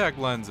contact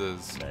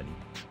lenses.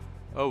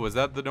 Oh, was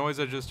that the noise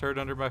I just heard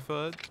under my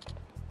foot?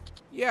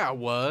 Yeah, it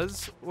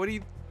was. What do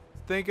you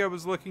think I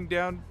was looking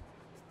down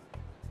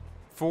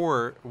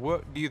for?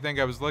 What do you think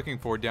I was looking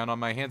for down on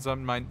my hands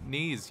on my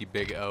knees, you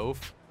big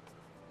oaf?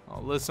 Oh,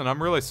 listen,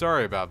 I'm really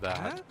sorry about that.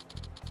 Huh?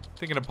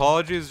 Think an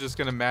apology is just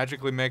gonna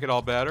magically make it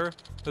all better?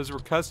 Those were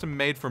custom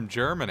made from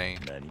Germany.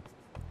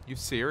 You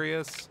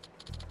serious?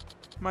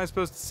 What am I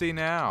supposed to see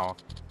now?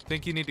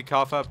 Think you need to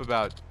cough up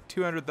about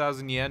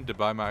 200,000 yen to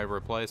buy my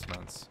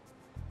replacements.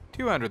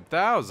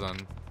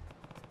 200,000?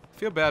 I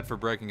feel bad for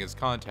breaking his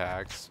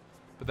contacts,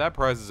 but that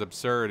price is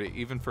absurd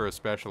even for a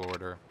special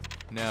order.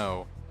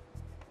 No.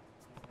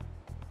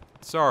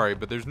 Sorry,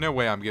 but there's no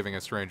way I'm giving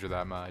a stranger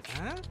that much.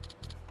 Huh?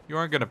 You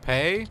aren't gonna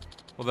pay?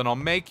 Well, then I'll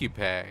make you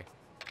pay.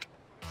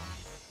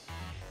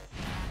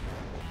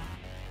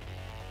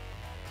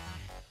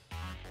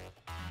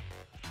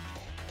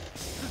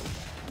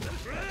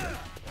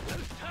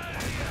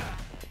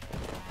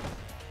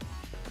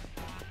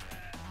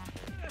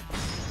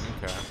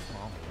 Okay,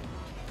 well.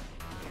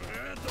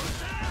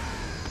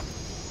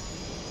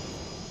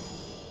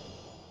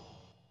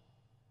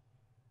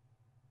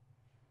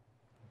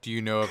 Do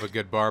you know of a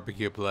good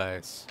barbecue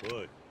place?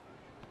 Look.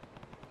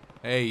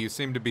 Hey, you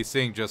seem to be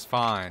seeing just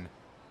fine.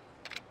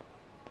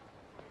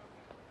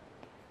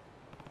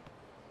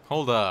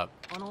 Hold up.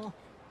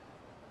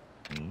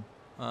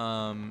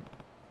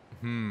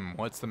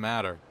 What's the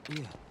matter?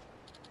 Yeah.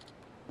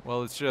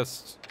 Well, it's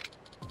just...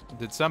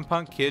 Did some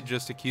punk kid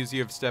just accuse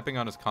you of stepping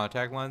on his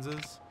contact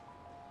lenses?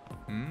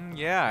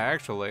 Yeah,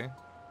 actually.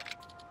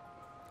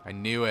 I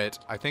knew it.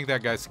 I think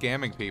that guy's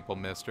scamming people,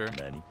 mister.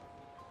 Nani?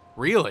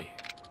 Really?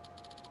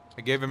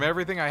 I gave him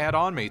everything I had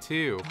on me,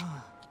 too.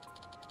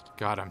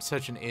 God, I'm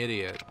such an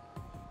idiot.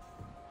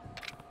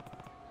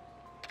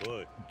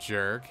 Look.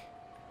 Jerk.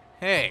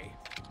 Hey.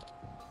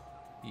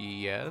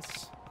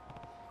 Yes?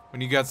 When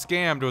you got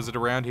scammed, was it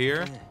around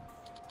here?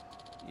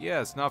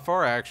 Yes, not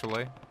far,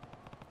 actually.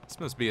 This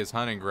must be his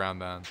hunting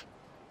ground, then.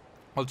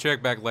 I'll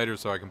check back later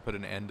so I can put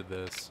an end to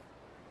this.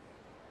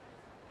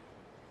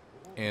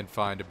 And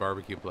find a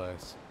barbecue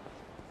place.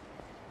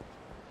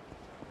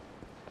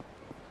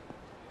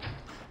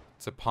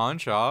 It's a pawn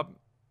shop.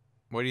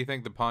 What do you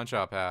think the pawn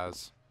shop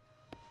has?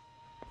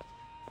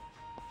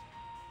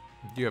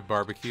 Do you have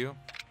barbecue?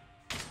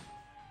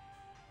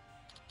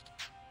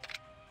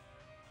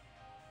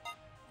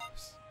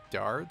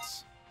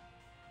 Darts?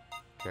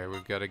 Okay,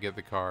 we've got to get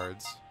the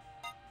cards.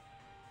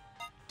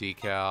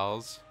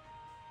 Decals.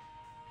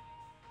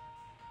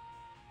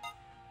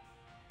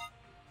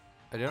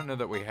 I don't know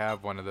that we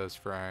have one of those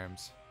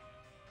frames.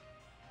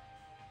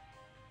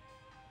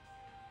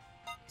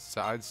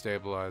 Side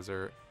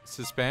stabilizer.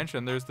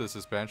 Suspension. There's the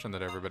suspension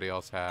that everybody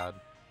else had.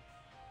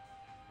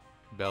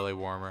 Belly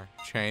warmer.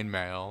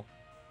 Chainmail.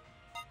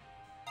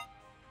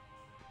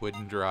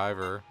 Wooden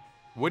driver.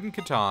 Wooden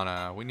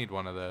katana. We need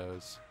one of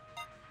those.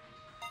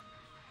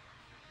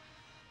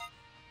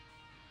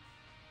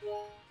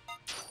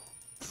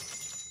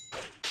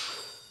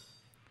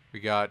 We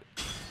got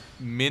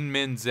Min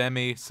Min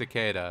Zemi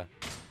Cicada.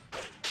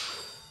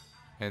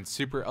 And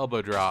Super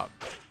Elbow Drop.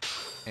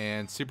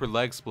 And Super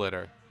Leg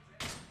Splitter.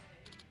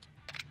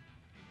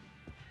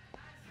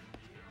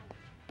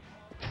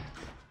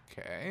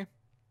 Okay.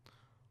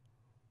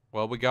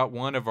 Well, we got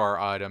one of our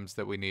items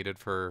that we needed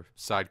for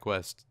Side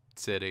Quest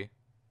City.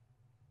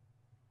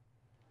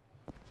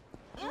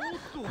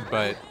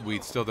 But we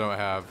still don't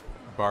have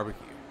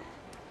barbecue.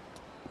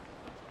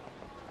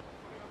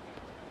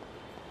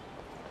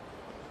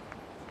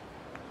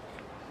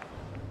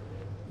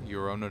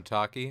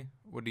 Yoronotaki?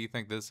 What do you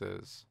think this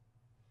is?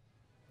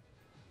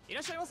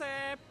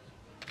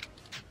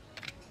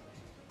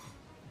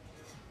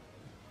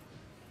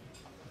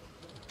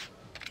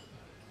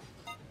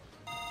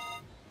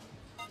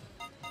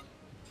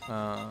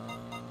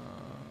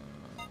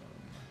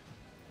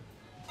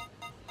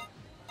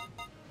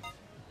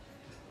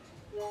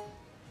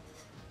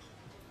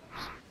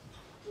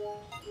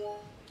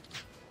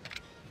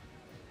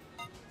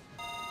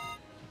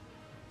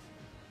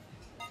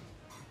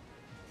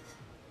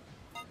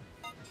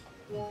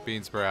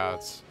 Bean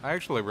sprouts. I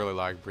actually really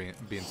like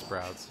bean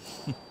sprouts.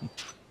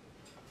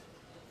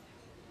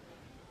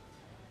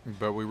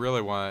 But we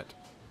really want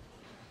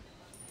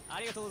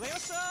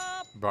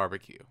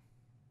barbecue.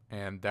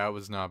 And that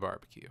was not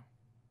barbecue.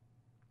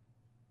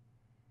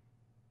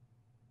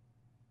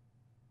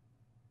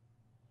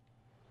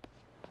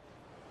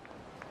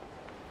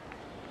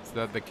 Is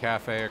that the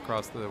cafe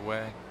across the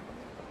way?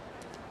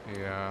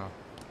 Yeah.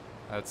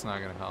 That's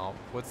not gonna help.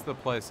 What's the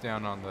place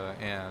down on the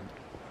end?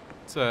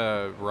 It's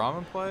a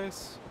ramen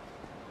place?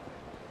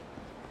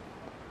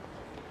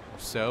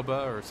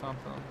 Soba or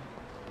something?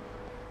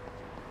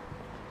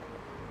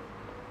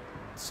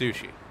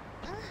 Sushi.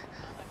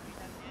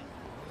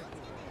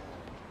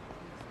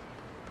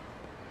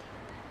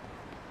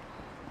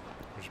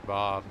 There's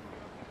Bob.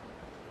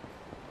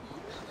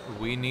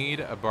 We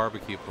need a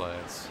barbecue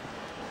place.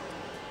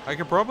 I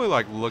could probably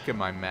like look at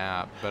my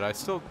map, but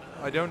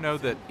I don't know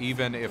that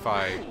even if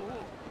I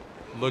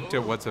looked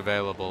at what's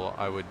available,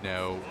 I would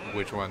know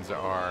which ones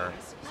are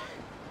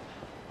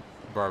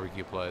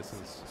barbecue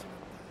places.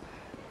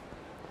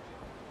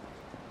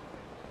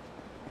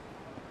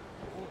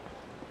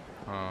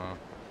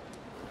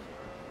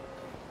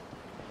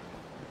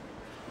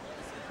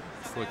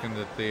 Let's look in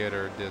the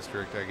theater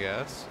district, I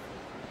guess.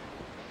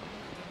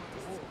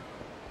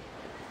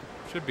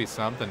 Should be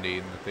something to eat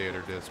in the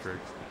theater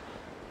district.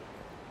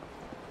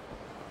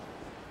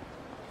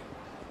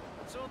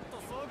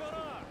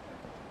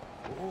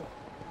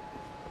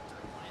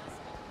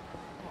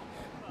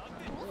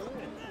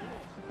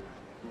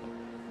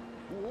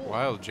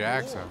 Wild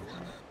Jackson.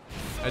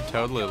 That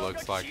totally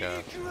looks like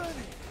a...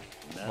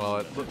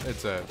 Well,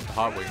 it's a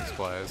Hot Wings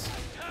place.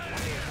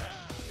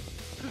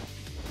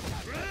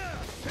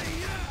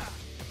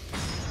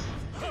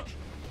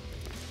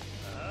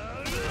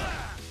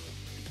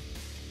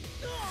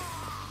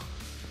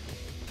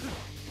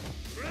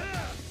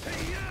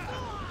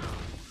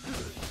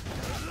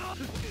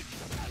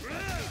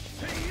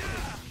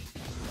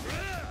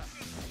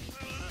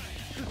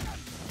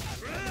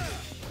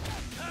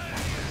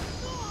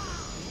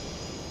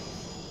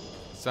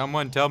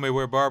 Someone tell me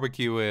where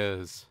barbecue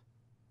is.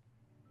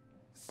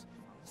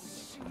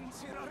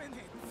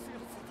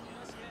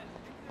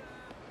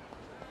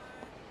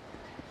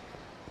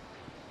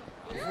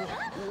 Okay.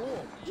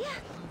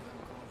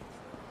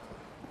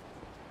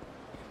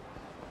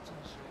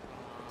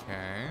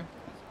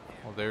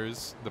 Well,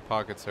 there's the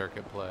pocket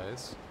circuit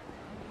place.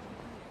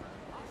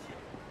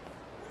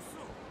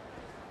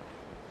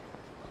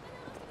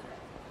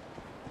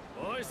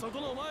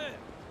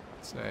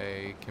 It's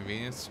a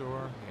convenience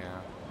store? Yeah.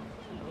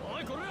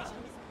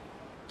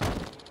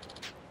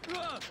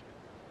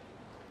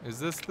 Is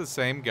this the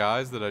same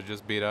guys that I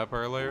just beat up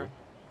earlier?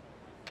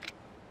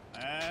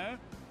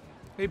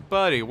 Hey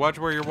buddy, watch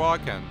where you're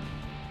walking.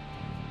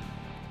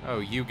 Oh,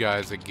 you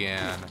guys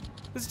again.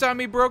 This time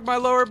he broke my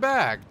lower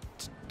back.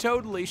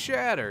 Totally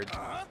shattered.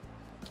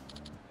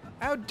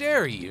 How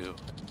dare you?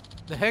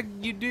 The heck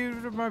you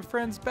do to my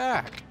friend's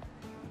back?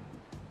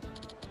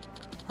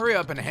 Hurry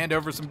up and hand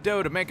over some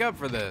dough to make up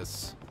for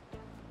this.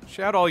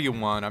 Shout all you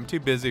want, I'm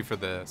too busy for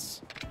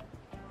this.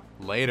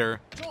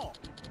 Later.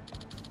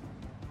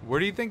 Where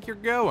do you think you're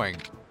going?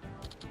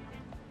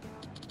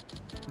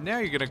 Now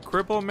you're gonna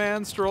cripple a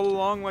man, stroll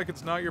along like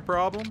it's not your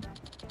problem?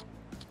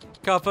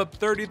 Cough up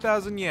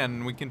 30,000 yen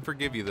and we can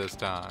forgive you this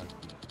time.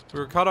 We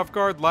were caught off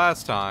guard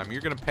last time.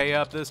 You're gonna pay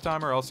up this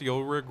time or else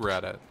you'll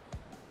regret it.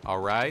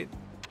 Alright?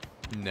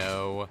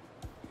 No.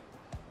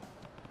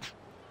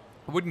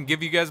 I wouldn't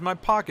give you guys my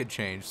pocket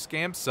change.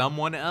 Scam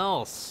someone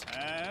else.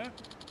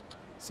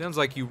 Sounds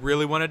like you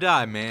really want to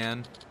die,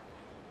 man.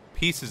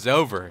 Peace is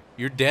over.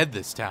 You're dead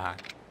this time.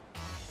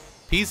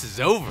 Peace is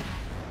over.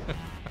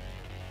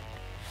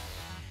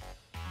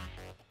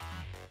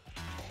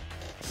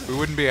 We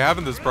wouldn't be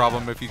having this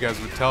problem if you guys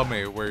would tell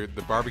me where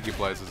the barbecue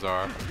places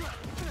are.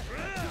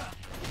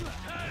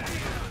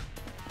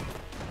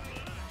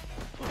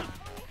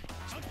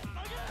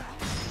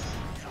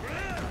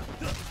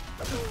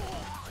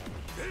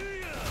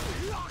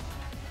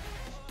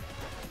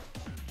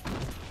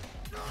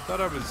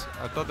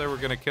 I thought they were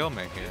gonna kill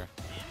me here.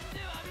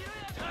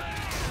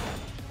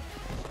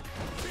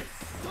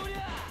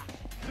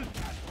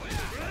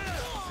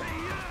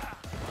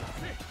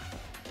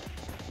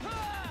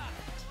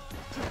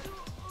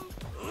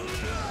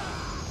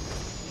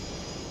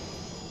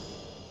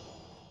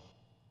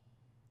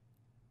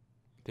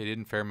 They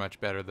didn't fare much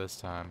better this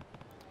time.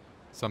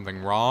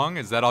 Something wrong?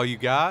 Is that all you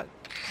got?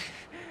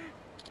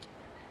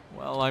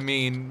 Well, I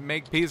mean,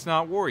 make peace,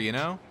 not war, you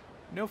know?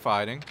 No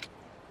fighting.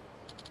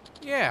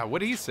 Yeah,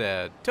 what he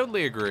said.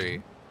 Totally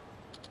agree.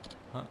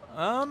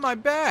 My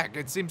back.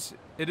 It seems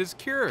it is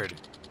cured.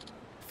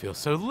 I feel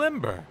so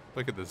limber.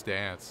 Look at this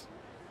dance.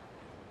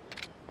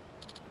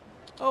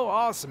 Oh,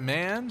 awesome,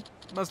 man.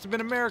 Must have been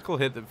a miracle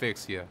hit that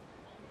fixed you.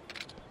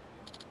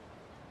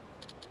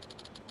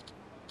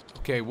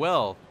 Okay,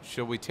 well,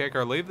 shall we take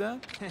our leave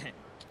then?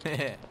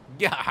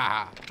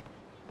 Yeah.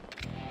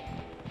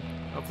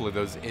 Hopefully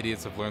those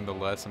idiots have learned the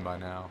lesson by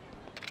now.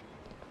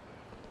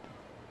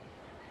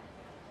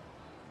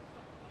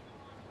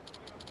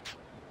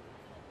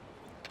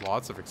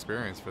 Lots of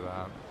experience for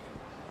that.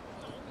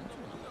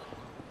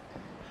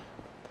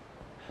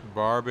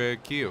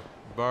 Barbecue.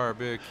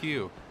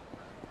 Barbecue.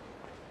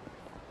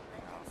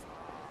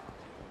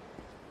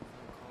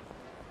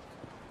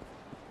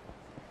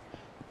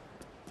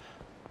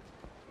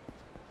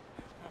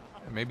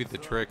 Maybe the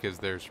trick is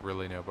there's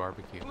really no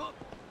barbecue. What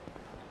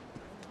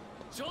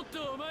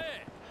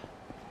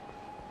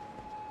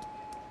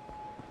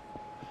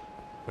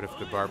if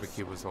the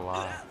barbecue was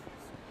alive?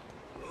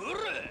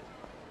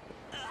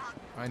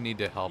 I need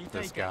to help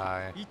this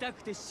guy.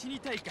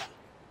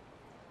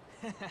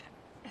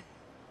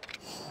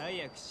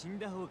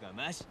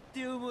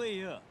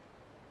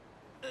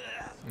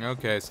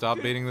 Okay,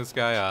 stop beating this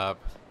guy up.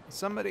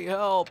 Somebody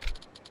help.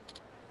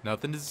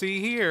 Nothing to see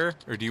here.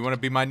 Or do you want to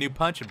be my new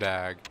punching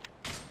bag?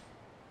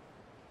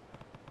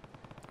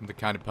 I'm the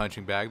kind of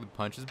punching bag that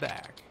punches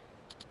back.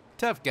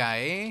 Tough guy,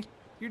 eh?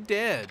 You're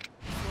dead.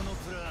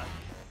 I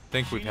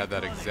think we've had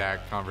that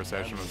exact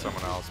conversation with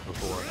someone else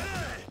before.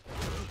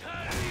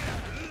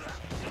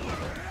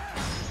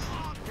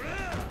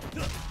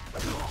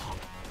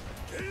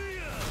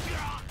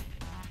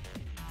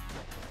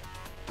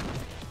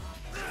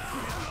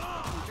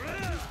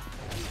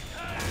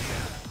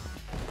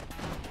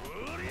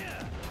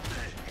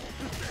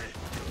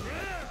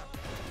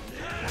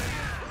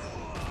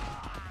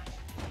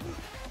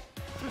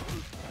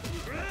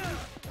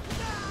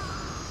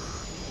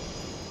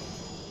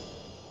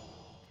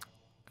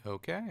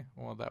 Okay,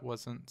 well that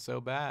wasn't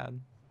so bad.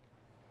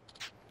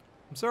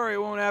 I'm sorry, it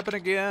won't happen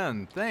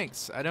again.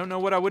 Thanks. I don't know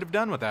what I would have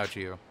done without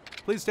you.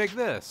 Please take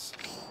this.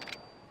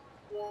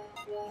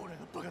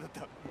 Okay.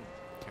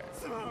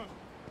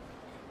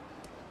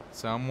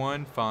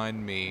 Someone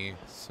find me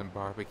some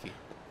barbecue.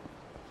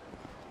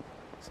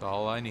 That's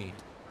all I need.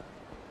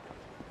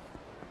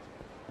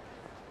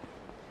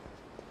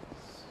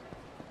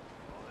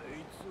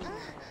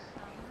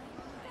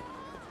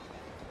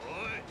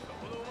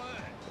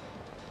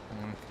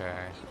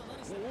 Okay.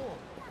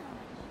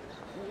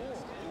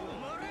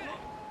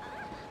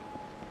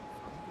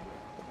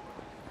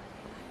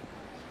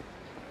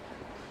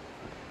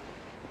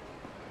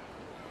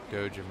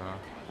 Dojima.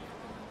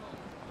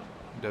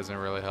 Doesn't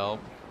really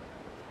help.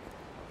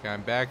 Okay,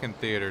 I'm back in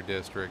Theater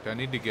District. I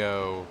need to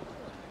go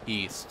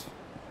east.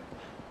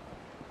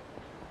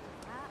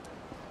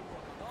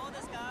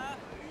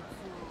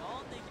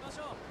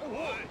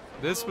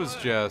 This was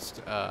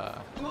just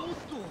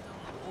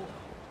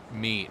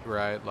meat,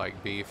 right?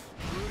 Like beef.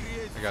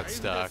 I got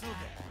stuck.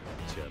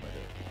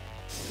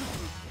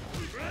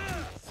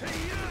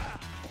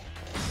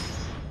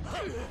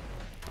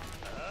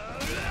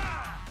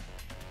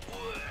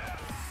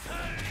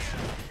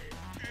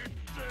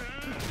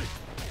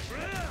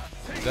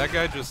 Did that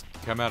guy just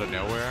come out of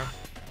nowhere?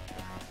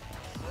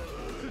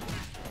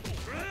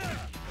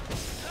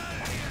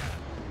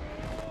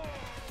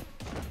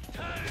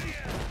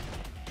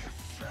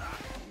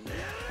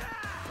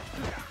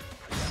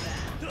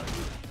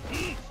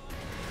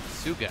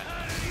 Suga.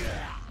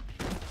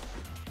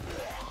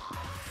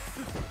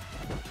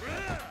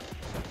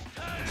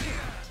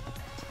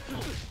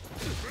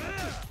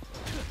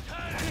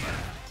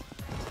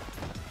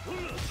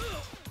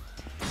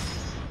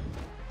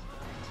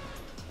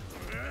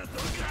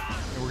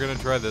 We're gonna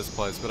try this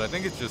place, but I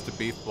think it's just a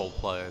beef bowl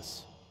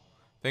place.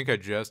 I think I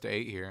just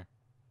ate here.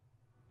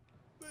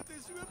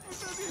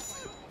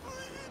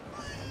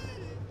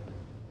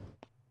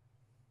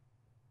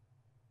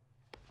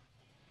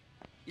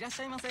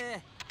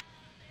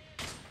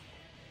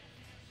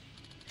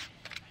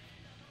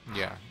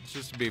 Yeah, it's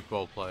just a beef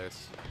bowl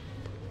place.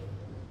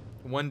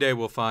 One day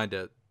we'll find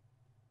it.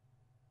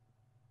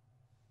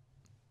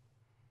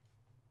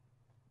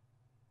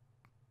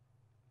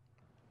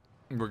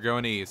 We're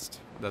going east.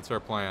 That's our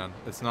plan.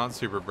 It's not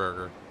Super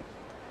Burger.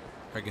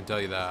 I can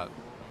tell you that.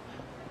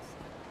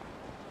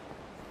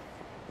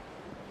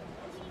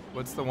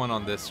 What's the one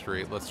on this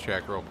street? Let's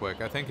check real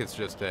quick. I think it's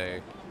just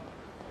a...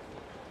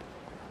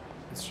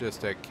 It's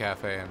just a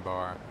cafe and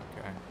bar.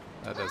 Okay.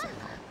 That doesn't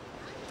help.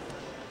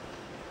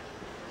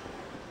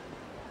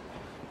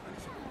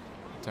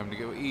 Time to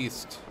go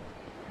east.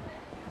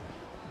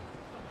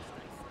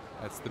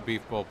 That's the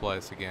beef bowl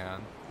place again.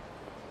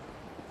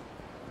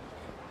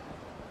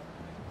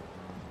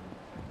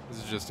 This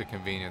is just a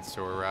convenience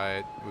store,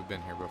 right? We've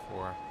been here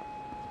before.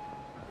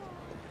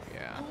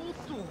 Yeah.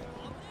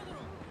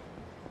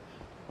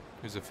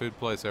 There's a food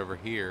place over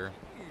here,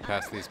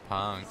 past these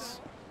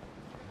punks.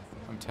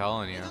 I'm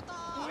telling you.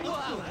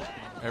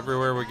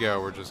 Everywhere we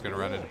go, we're just gonna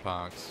run into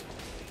punks.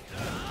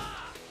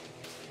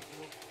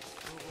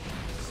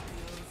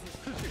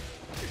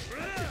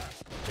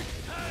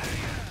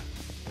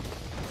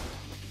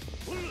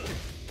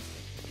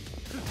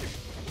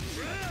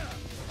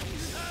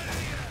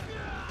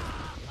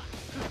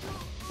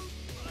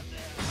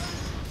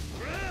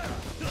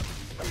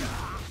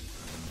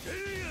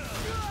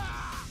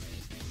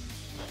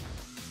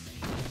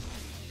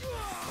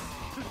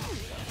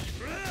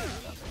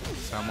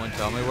 Someone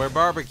tell me where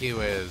barbecue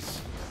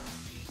is.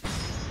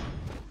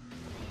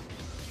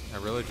 I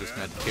really just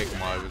meant to kick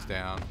him while he was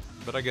down,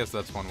 but I guess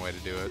that's one way to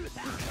do it.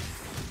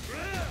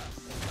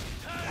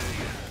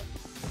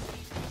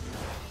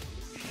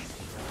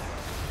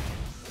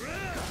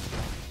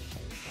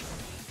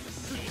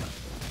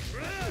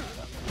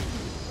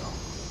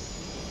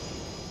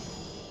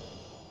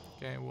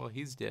 Okay, well,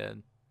 he's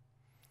dead.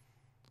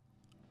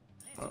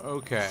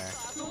 Okay.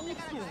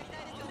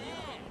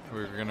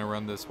 We're gonna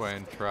run this way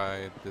and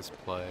try this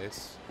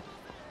place.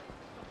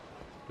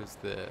 What is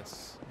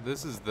this?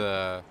 This is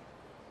the...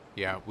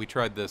 Yeah, we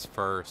tried this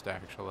first,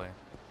 actually.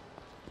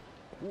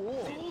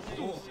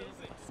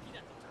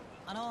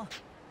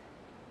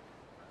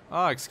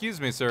 Oh,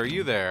 excuse me, sir. Are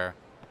you there?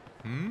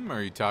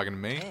 Are you talking to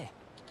me?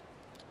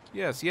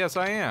 Yes, yes,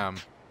 I am.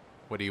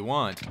 What do you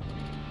want?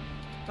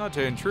 Not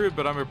to intrude,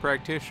 but I'm a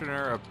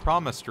practitioner of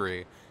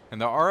palmistry,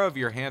 and the aura of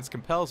your hands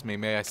compels me.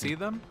 May I see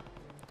them?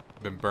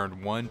 I've been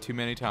burned one too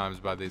many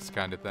times by this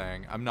kind of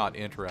thing. I'm not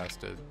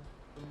interested.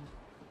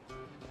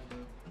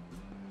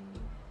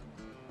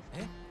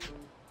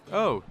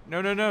 Oh, no,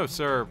 no, no,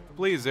 sir.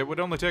 Please, it would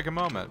only take a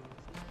moment.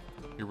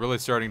 You're really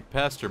starting to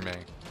pester me.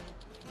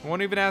 I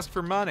won't even ask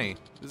for money.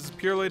 This is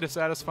purely to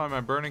satisfy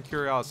my burning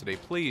curiosity.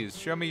 Please,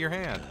 show me your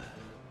hand.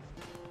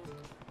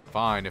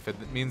 Fine, if it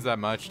means that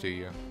much to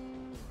you.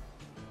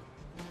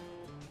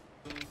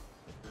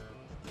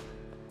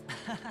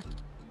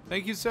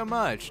 Thank you so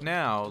much.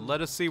 Now,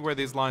 let us see where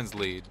these lines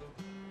lead.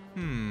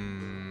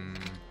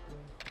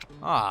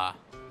 Ah.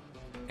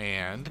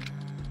 And?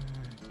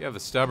 You have a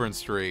stubborn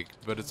streak,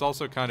 but it's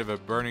also kind of a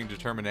burning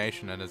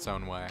determination in its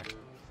own way.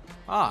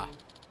 Ah.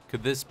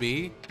 Could this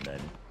be?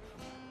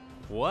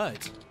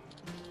 What?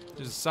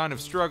 There's a sign of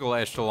struggle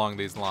etched along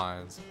these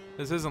lines.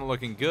 This isn't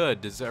looking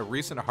good. Does a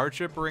recent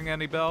hardship ring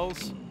any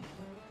bells?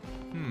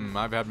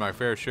 I've had my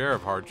fair share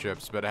of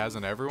hardships, but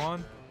hasn't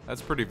everyone?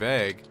 That's pretty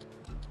vague.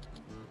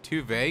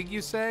 Too vague,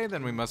 you say?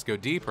 Then we must go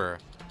deeper.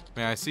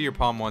 May I see your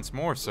palm once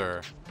more,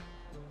 sir?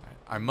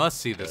 I must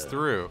see this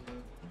through.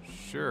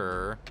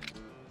 Sure.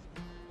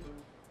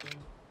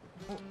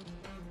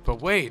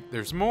 But wait,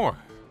 there's more.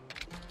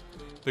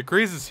 The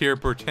creases here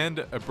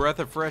portend a breath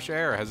of fresh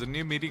air. Has a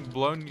new meaning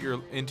blown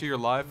into your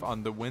life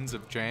on the winds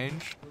of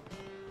change?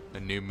 A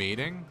new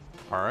meeting?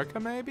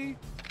 Haruka, maybe?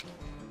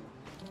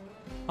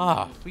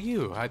 Ah,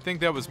 you. I think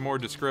that was more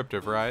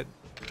descriptive, right?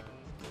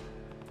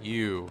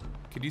 You.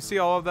 Could you see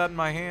all of that in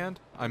my hand?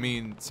 I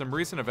mean, some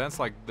recent events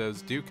like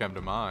those do come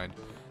to mind.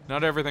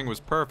 Not everything was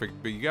perfect,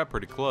 but you got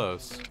pretty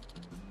close.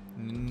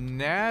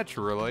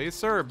 Naturally.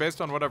 Sir,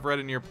 based on what I've read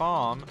in your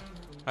palm,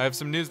 I have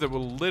some news that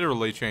will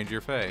literally change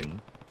your fate.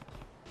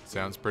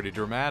 Sounds pretty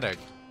dramatic.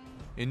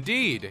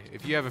 Indeed.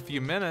 If you have a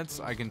few minutes,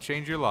 I can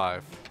change your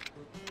life.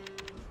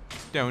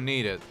 Don't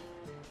need it.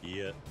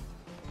 Yeah.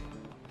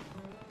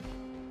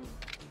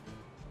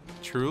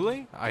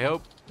 Truly? I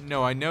hope...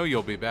 No, I know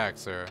you'll be back,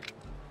 sir.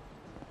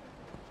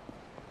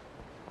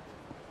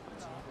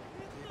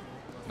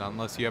 Not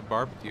unless you have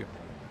barbecue.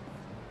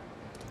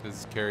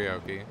 This is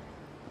karaoke.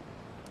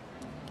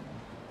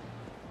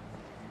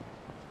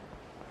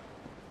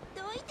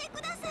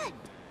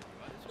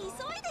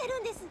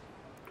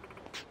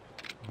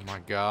 Oh my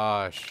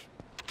gosh.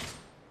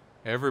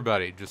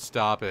 Everybody, just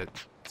stop it.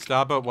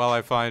 Stop it while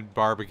I find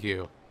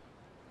barbecue.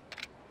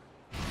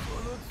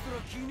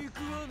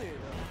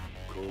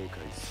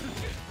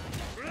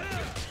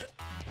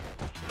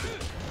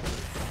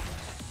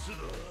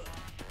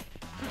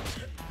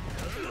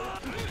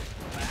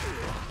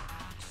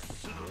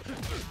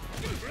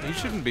 You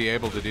shouldn't be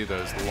able to do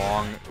those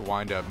long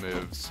wind-up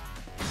moves.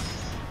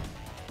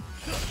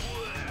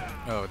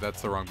 Oh,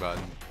 that's the wrong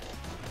button.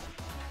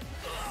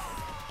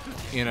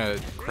 In a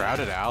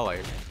crowded alley.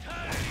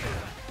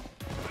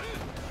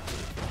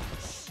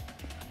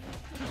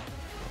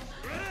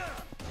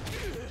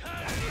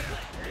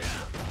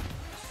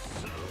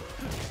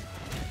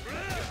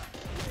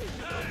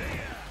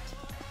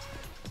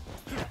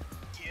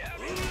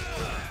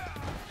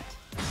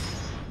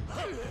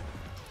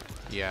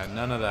 Yeah,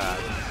 none of that.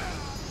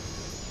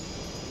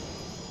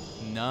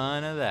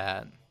 None of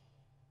that.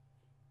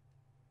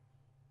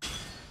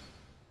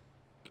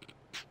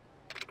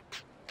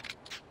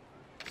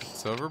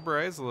 Silver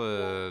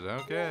bracelet,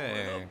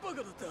 okay.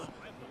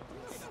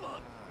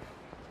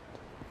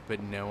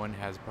 But no one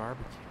has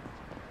barbecue.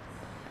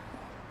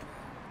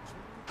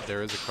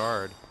 There is a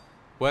card.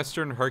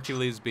 Western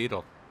Hercules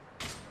Beetle.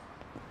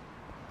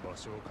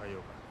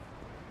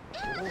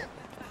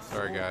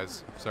 Sorry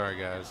guys, sorry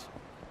guys.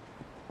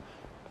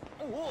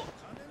 I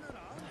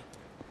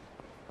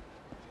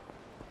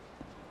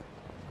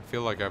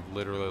feel like I've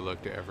literally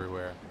looked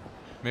everywhere.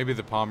 Maybe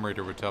the palm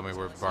reader would tell me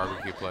where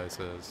barbecue place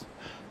is.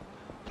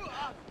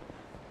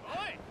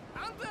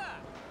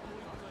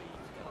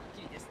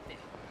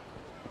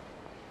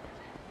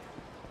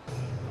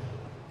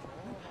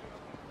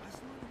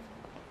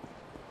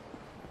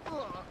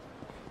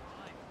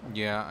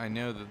 Yeah, I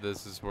know that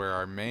this is where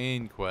our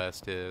main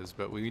quest is,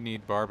 but we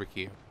need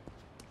barbecue.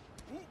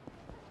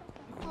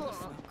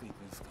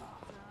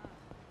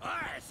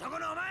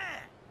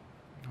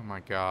 Oh my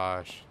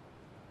gosh.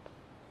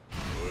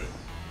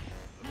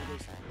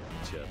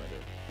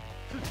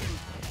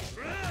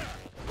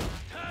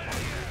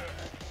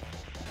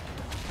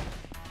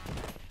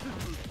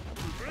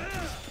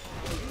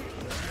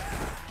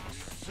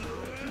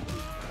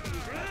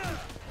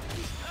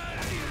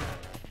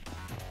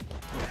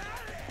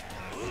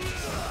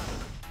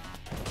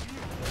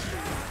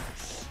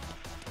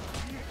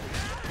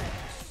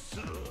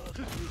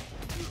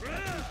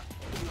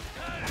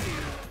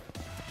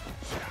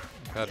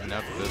 Had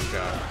enough of this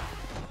guy.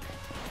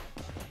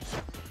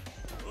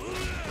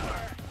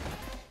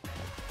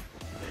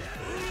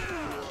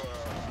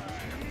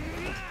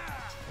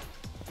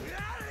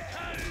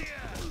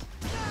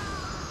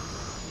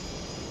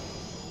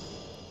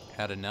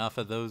 Had enough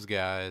of those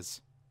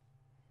guys.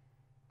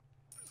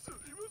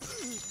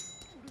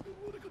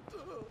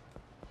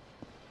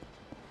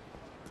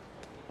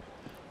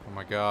 Oh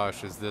my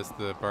gosh, is this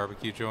the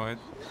barbecue joint?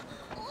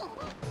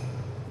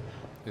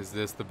 Is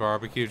this the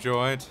barbecue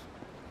joint?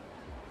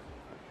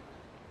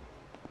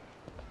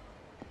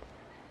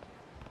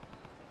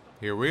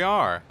 Here we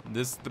are.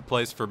 This is the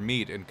place for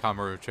meat in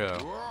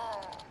Kamurocho.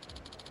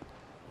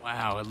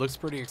 Wow, it looks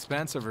pretty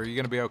expensive. Are you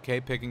gonna be okay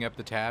picking up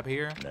the tab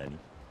here? Nani?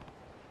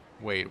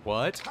 Wait,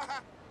 what?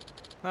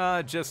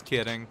 Just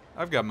kidding.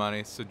 I've got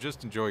money, so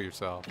just enjoy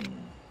yourself.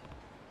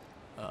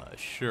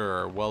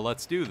 Sure. Well,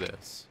 let's do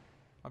this.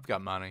 I've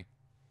got money.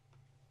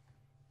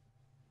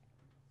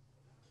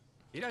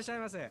 Can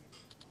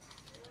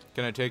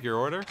I take your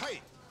order?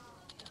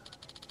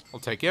 I'll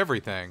take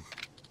everything.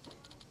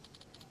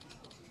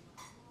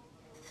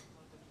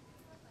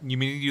 You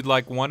mean you'd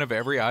like one of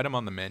every item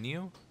on the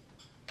menu?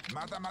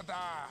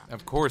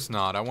 Of course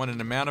not. I want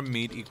an amount of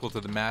meat equal to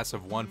the mass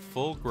of one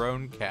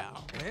full-grown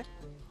cow.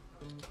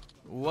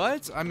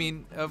 What? I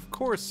mean, of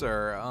course,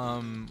 sir.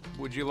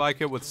 Would you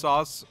like it with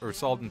sauce or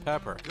salt and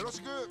pepper?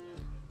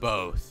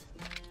 Both.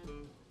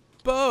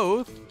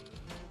 Both?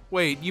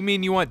 Wait, you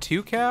mean you want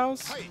 2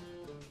 cows?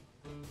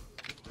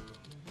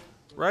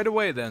 Right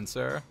away then,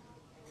 sir.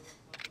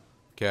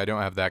 Okay, I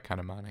don't have that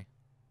kind of money.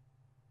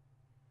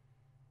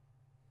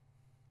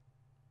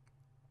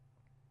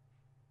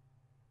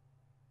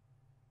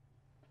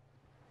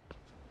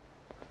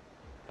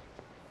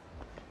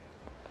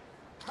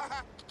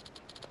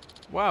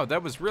 Wow,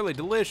 that was really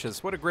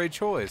delicious. What a great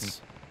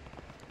choice.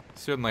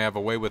 Certainly have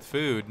a way with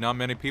food. Not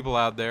many people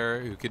out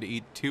there who could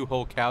eat 2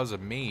 whole cows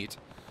of meat.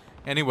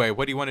 Anyway,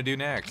 what do you want to do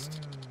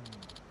next?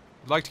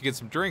 I'd like to get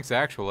some drinks,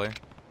 actually.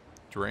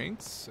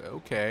 Drinks?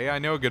 Okay, I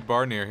know a good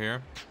bar near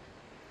here.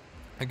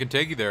 I can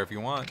take you there if you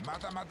want.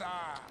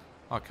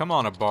 Oh, come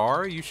on, a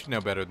bar? You should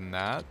know better than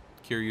that.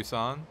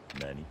 Kiryu-san?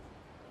 Nani?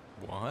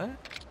 What?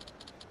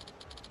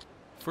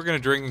 If we're gonna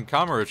drink in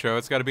Kamurocho,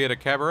 it's gotta be at a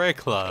cabaret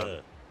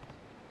club.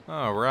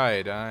 Oh,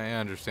 right, I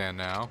understand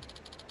now.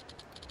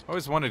 I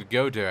always wanted to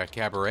go to a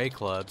cabaret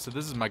club, so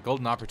this is my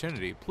golden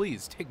opportunity.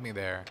 Please, take me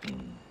there.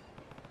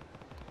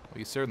 Well,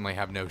 you certainly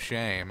have no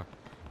shame.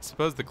 I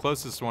suppose the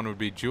closest one would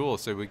be Jewel,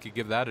 so we could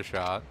give that a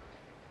shot.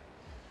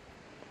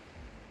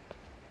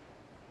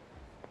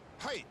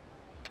 Hey.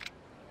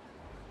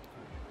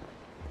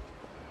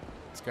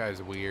 This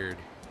guy's weird.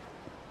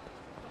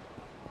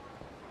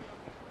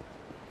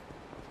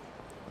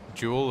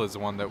 Jewel is the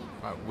one that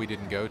we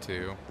didn't go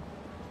to.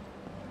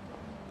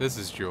 This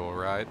is Jewel,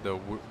 right? The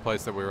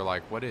place that we were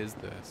like, what is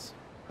this?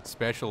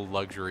 Special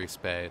luxury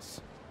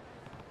space.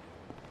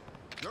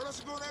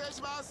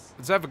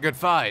 Let's have a good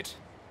fight.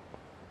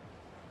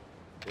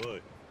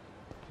 Oi.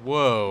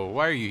 Whoa,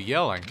 why are you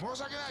yelling?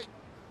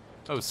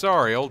 Oh,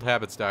 sorry, old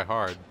habits die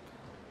hard.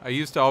 I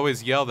used to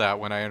always yell that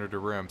when I entered a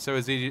room. So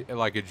is he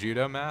like a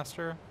judo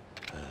master?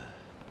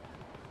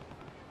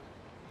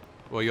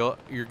 Well,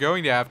 you're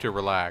going to have to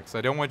relax.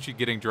 I don't want you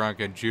getting drunk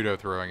and judo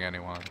throwing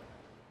anyone.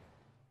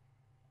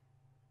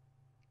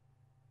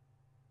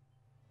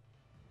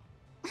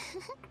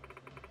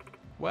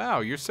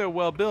 Wow, you're so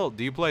well built.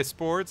 Do you play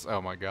sports?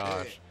 Oh my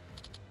gosh.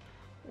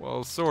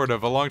 Well, sort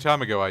of. A long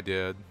time ago I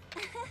did.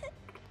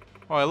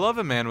 Oh, I love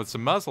a man with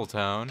some muscle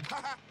tone.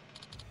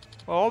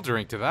 Well, I'll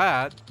drink to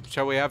that.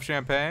 Shall we have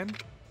champagne?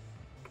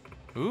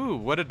 Ooh,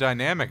 what a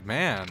dynamic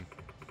man.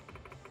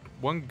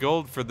 1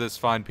 gold for this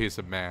fine piece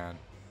of man.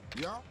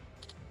 Yeah?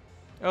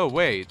 Oh,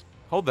 wait.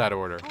 Hold that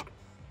order.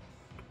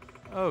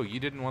 Oh, you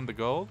didn't want the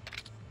gold?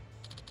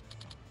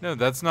 No,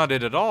 that's not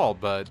it at all,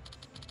 but...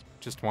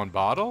 Just 1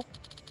 bottle?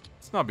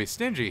 Let's not be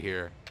stingy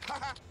here.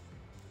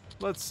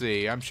 Let's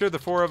see. I'm sure the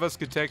 4 of us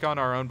could take on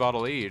our own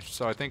bottle each,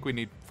 so I think we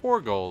need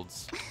 4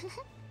 golds.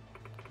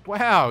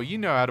 Wow, you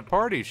know how to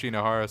party,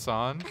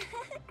 Shinohara-san.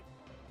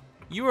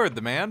 You heard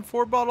the man.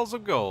 4 bottles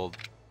of gold.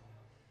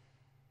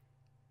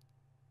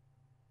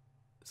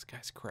 This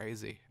guy's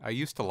crazy. I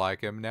used to like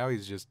him. Now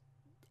he's just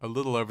a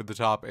little over the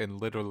top in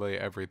literally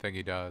everything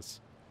he does.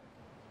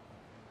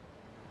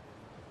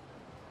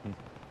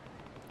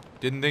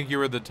 Didn't think you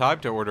were the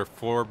type to order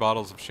 4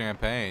 bottles of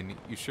champagne.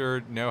 You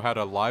sure know how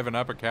to liven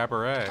up a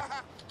cabaret.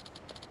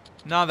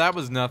 Nah, that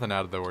was nothing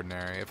out of the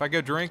ordinary. If I go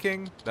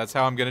drinking, that's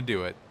how I'm gonna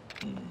do it.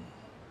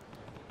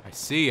 I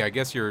see. I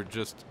guess you're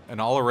just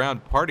an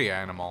all-around party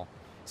animal.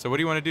 So what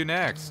do you want to do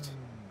next?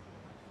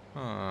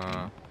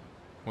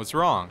 What's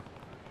wrong?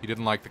 You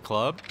didn't like the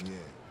club? Yeah.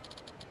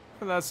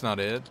 Well, that's not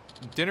it.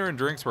 Dinner and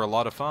drinks were a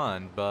lot of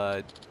fun,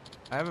 but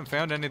I haven't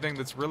found anything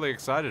that's really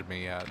excited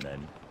me yet.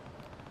 Nani?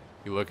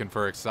 You looking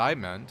for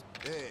excitement?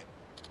 Yeah.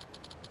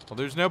 Well,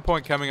 there's no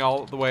point coming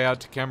all the way out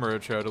to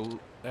Kamurocho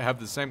to have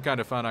the same kind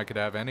of fun I could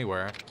have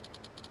anywhere.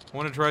 I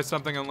want to try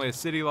something only a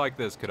city like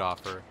this could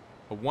offer.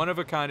 A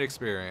one-of-a-kind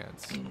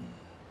experience.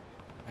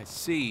 I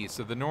see,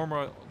 so the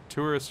normal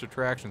tourist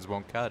attractions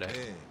won't cut it.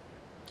 Yeah.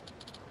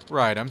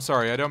 Right, I'm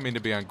sorry, I don't mean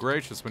to be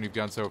ungracious when you've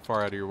gone so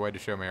far out of your way to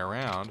show me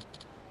around.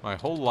 My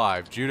whole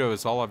life, judo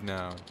is all I've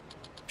known.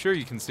 I'm sure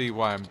you can see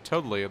why I'm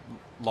totally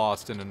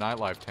lost in a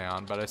nightlife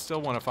town, but I still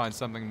want to find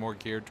something more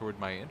geared toward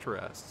my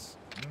interests.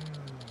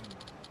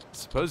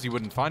 Suppose you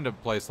wouldn't find a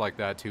place like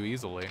that too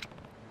easily.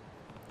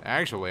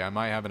 Actually, I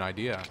might have an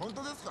idea.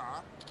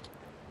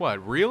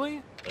 What,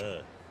 really?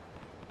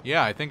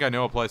 Yeah, I think I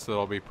know a place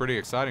that'll be pretty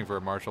exciting for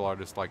a martial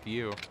artist like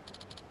you.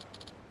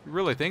 You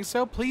really think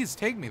so? Please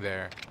take me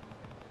there.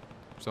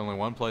 There's only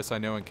one place I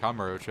know in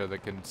Kamurocho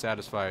that can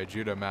satisfy a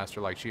judo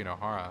master like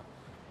Shinohara.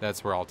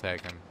 That's where I'll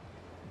take him.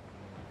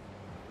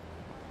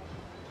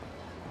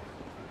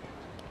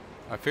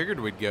 I figured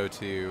we'd go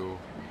to,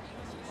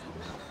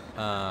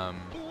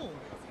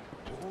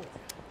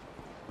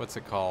 what's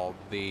it called?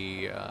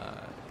 The,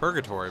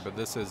 Purgatory, but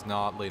this is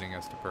not leading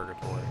us to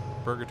Purgatory.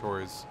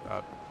 Purgatory's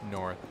up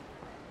north.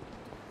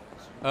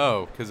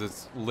 Oh, because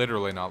it's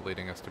literally not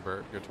leading us to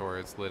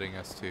Purgatory, it's leading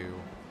us to,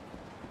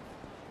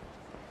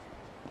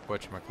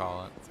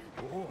 whatchamacallit,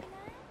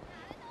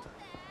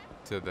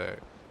 to the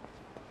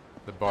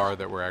bar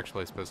that we're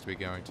actually supposed to be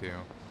going to.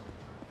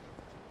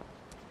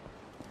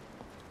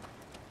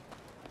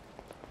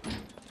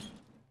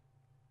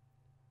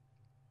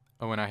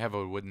 Oh, and I have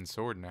a wooden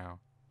sword now.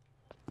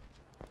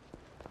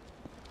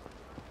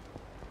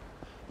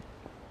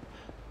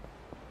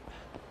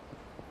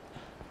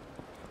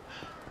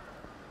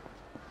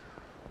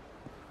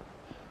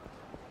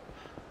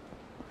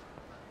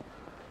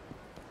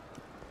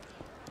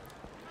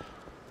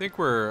 I think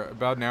we're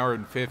about an hour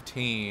and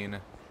 15,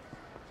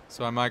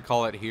 so I might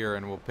call it here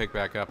and we'll pick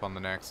back up on the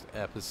next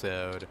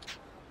episode.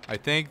 I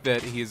think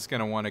that he's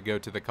going to want to go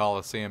to the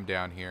Coliseum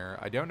down here.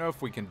 I don't know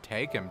if we can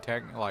take him.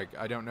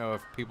 I don't know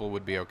if people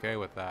would be okay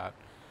with that.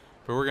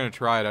 But we're going to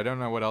try it. I don't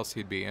know what else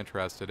he'd be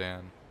interested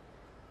in.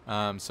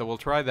 So we'll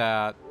try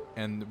that,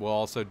 and we'll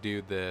also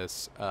do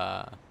this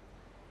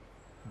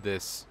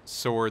this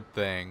sword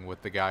thing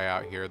with the guy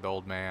out here, the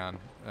old man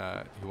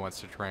who wants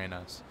to train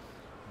us.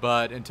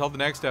 But until the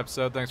next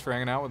episode, thanks for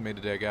hanging out with me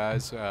today,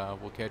 guys.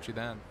 We'll catch you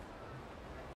then.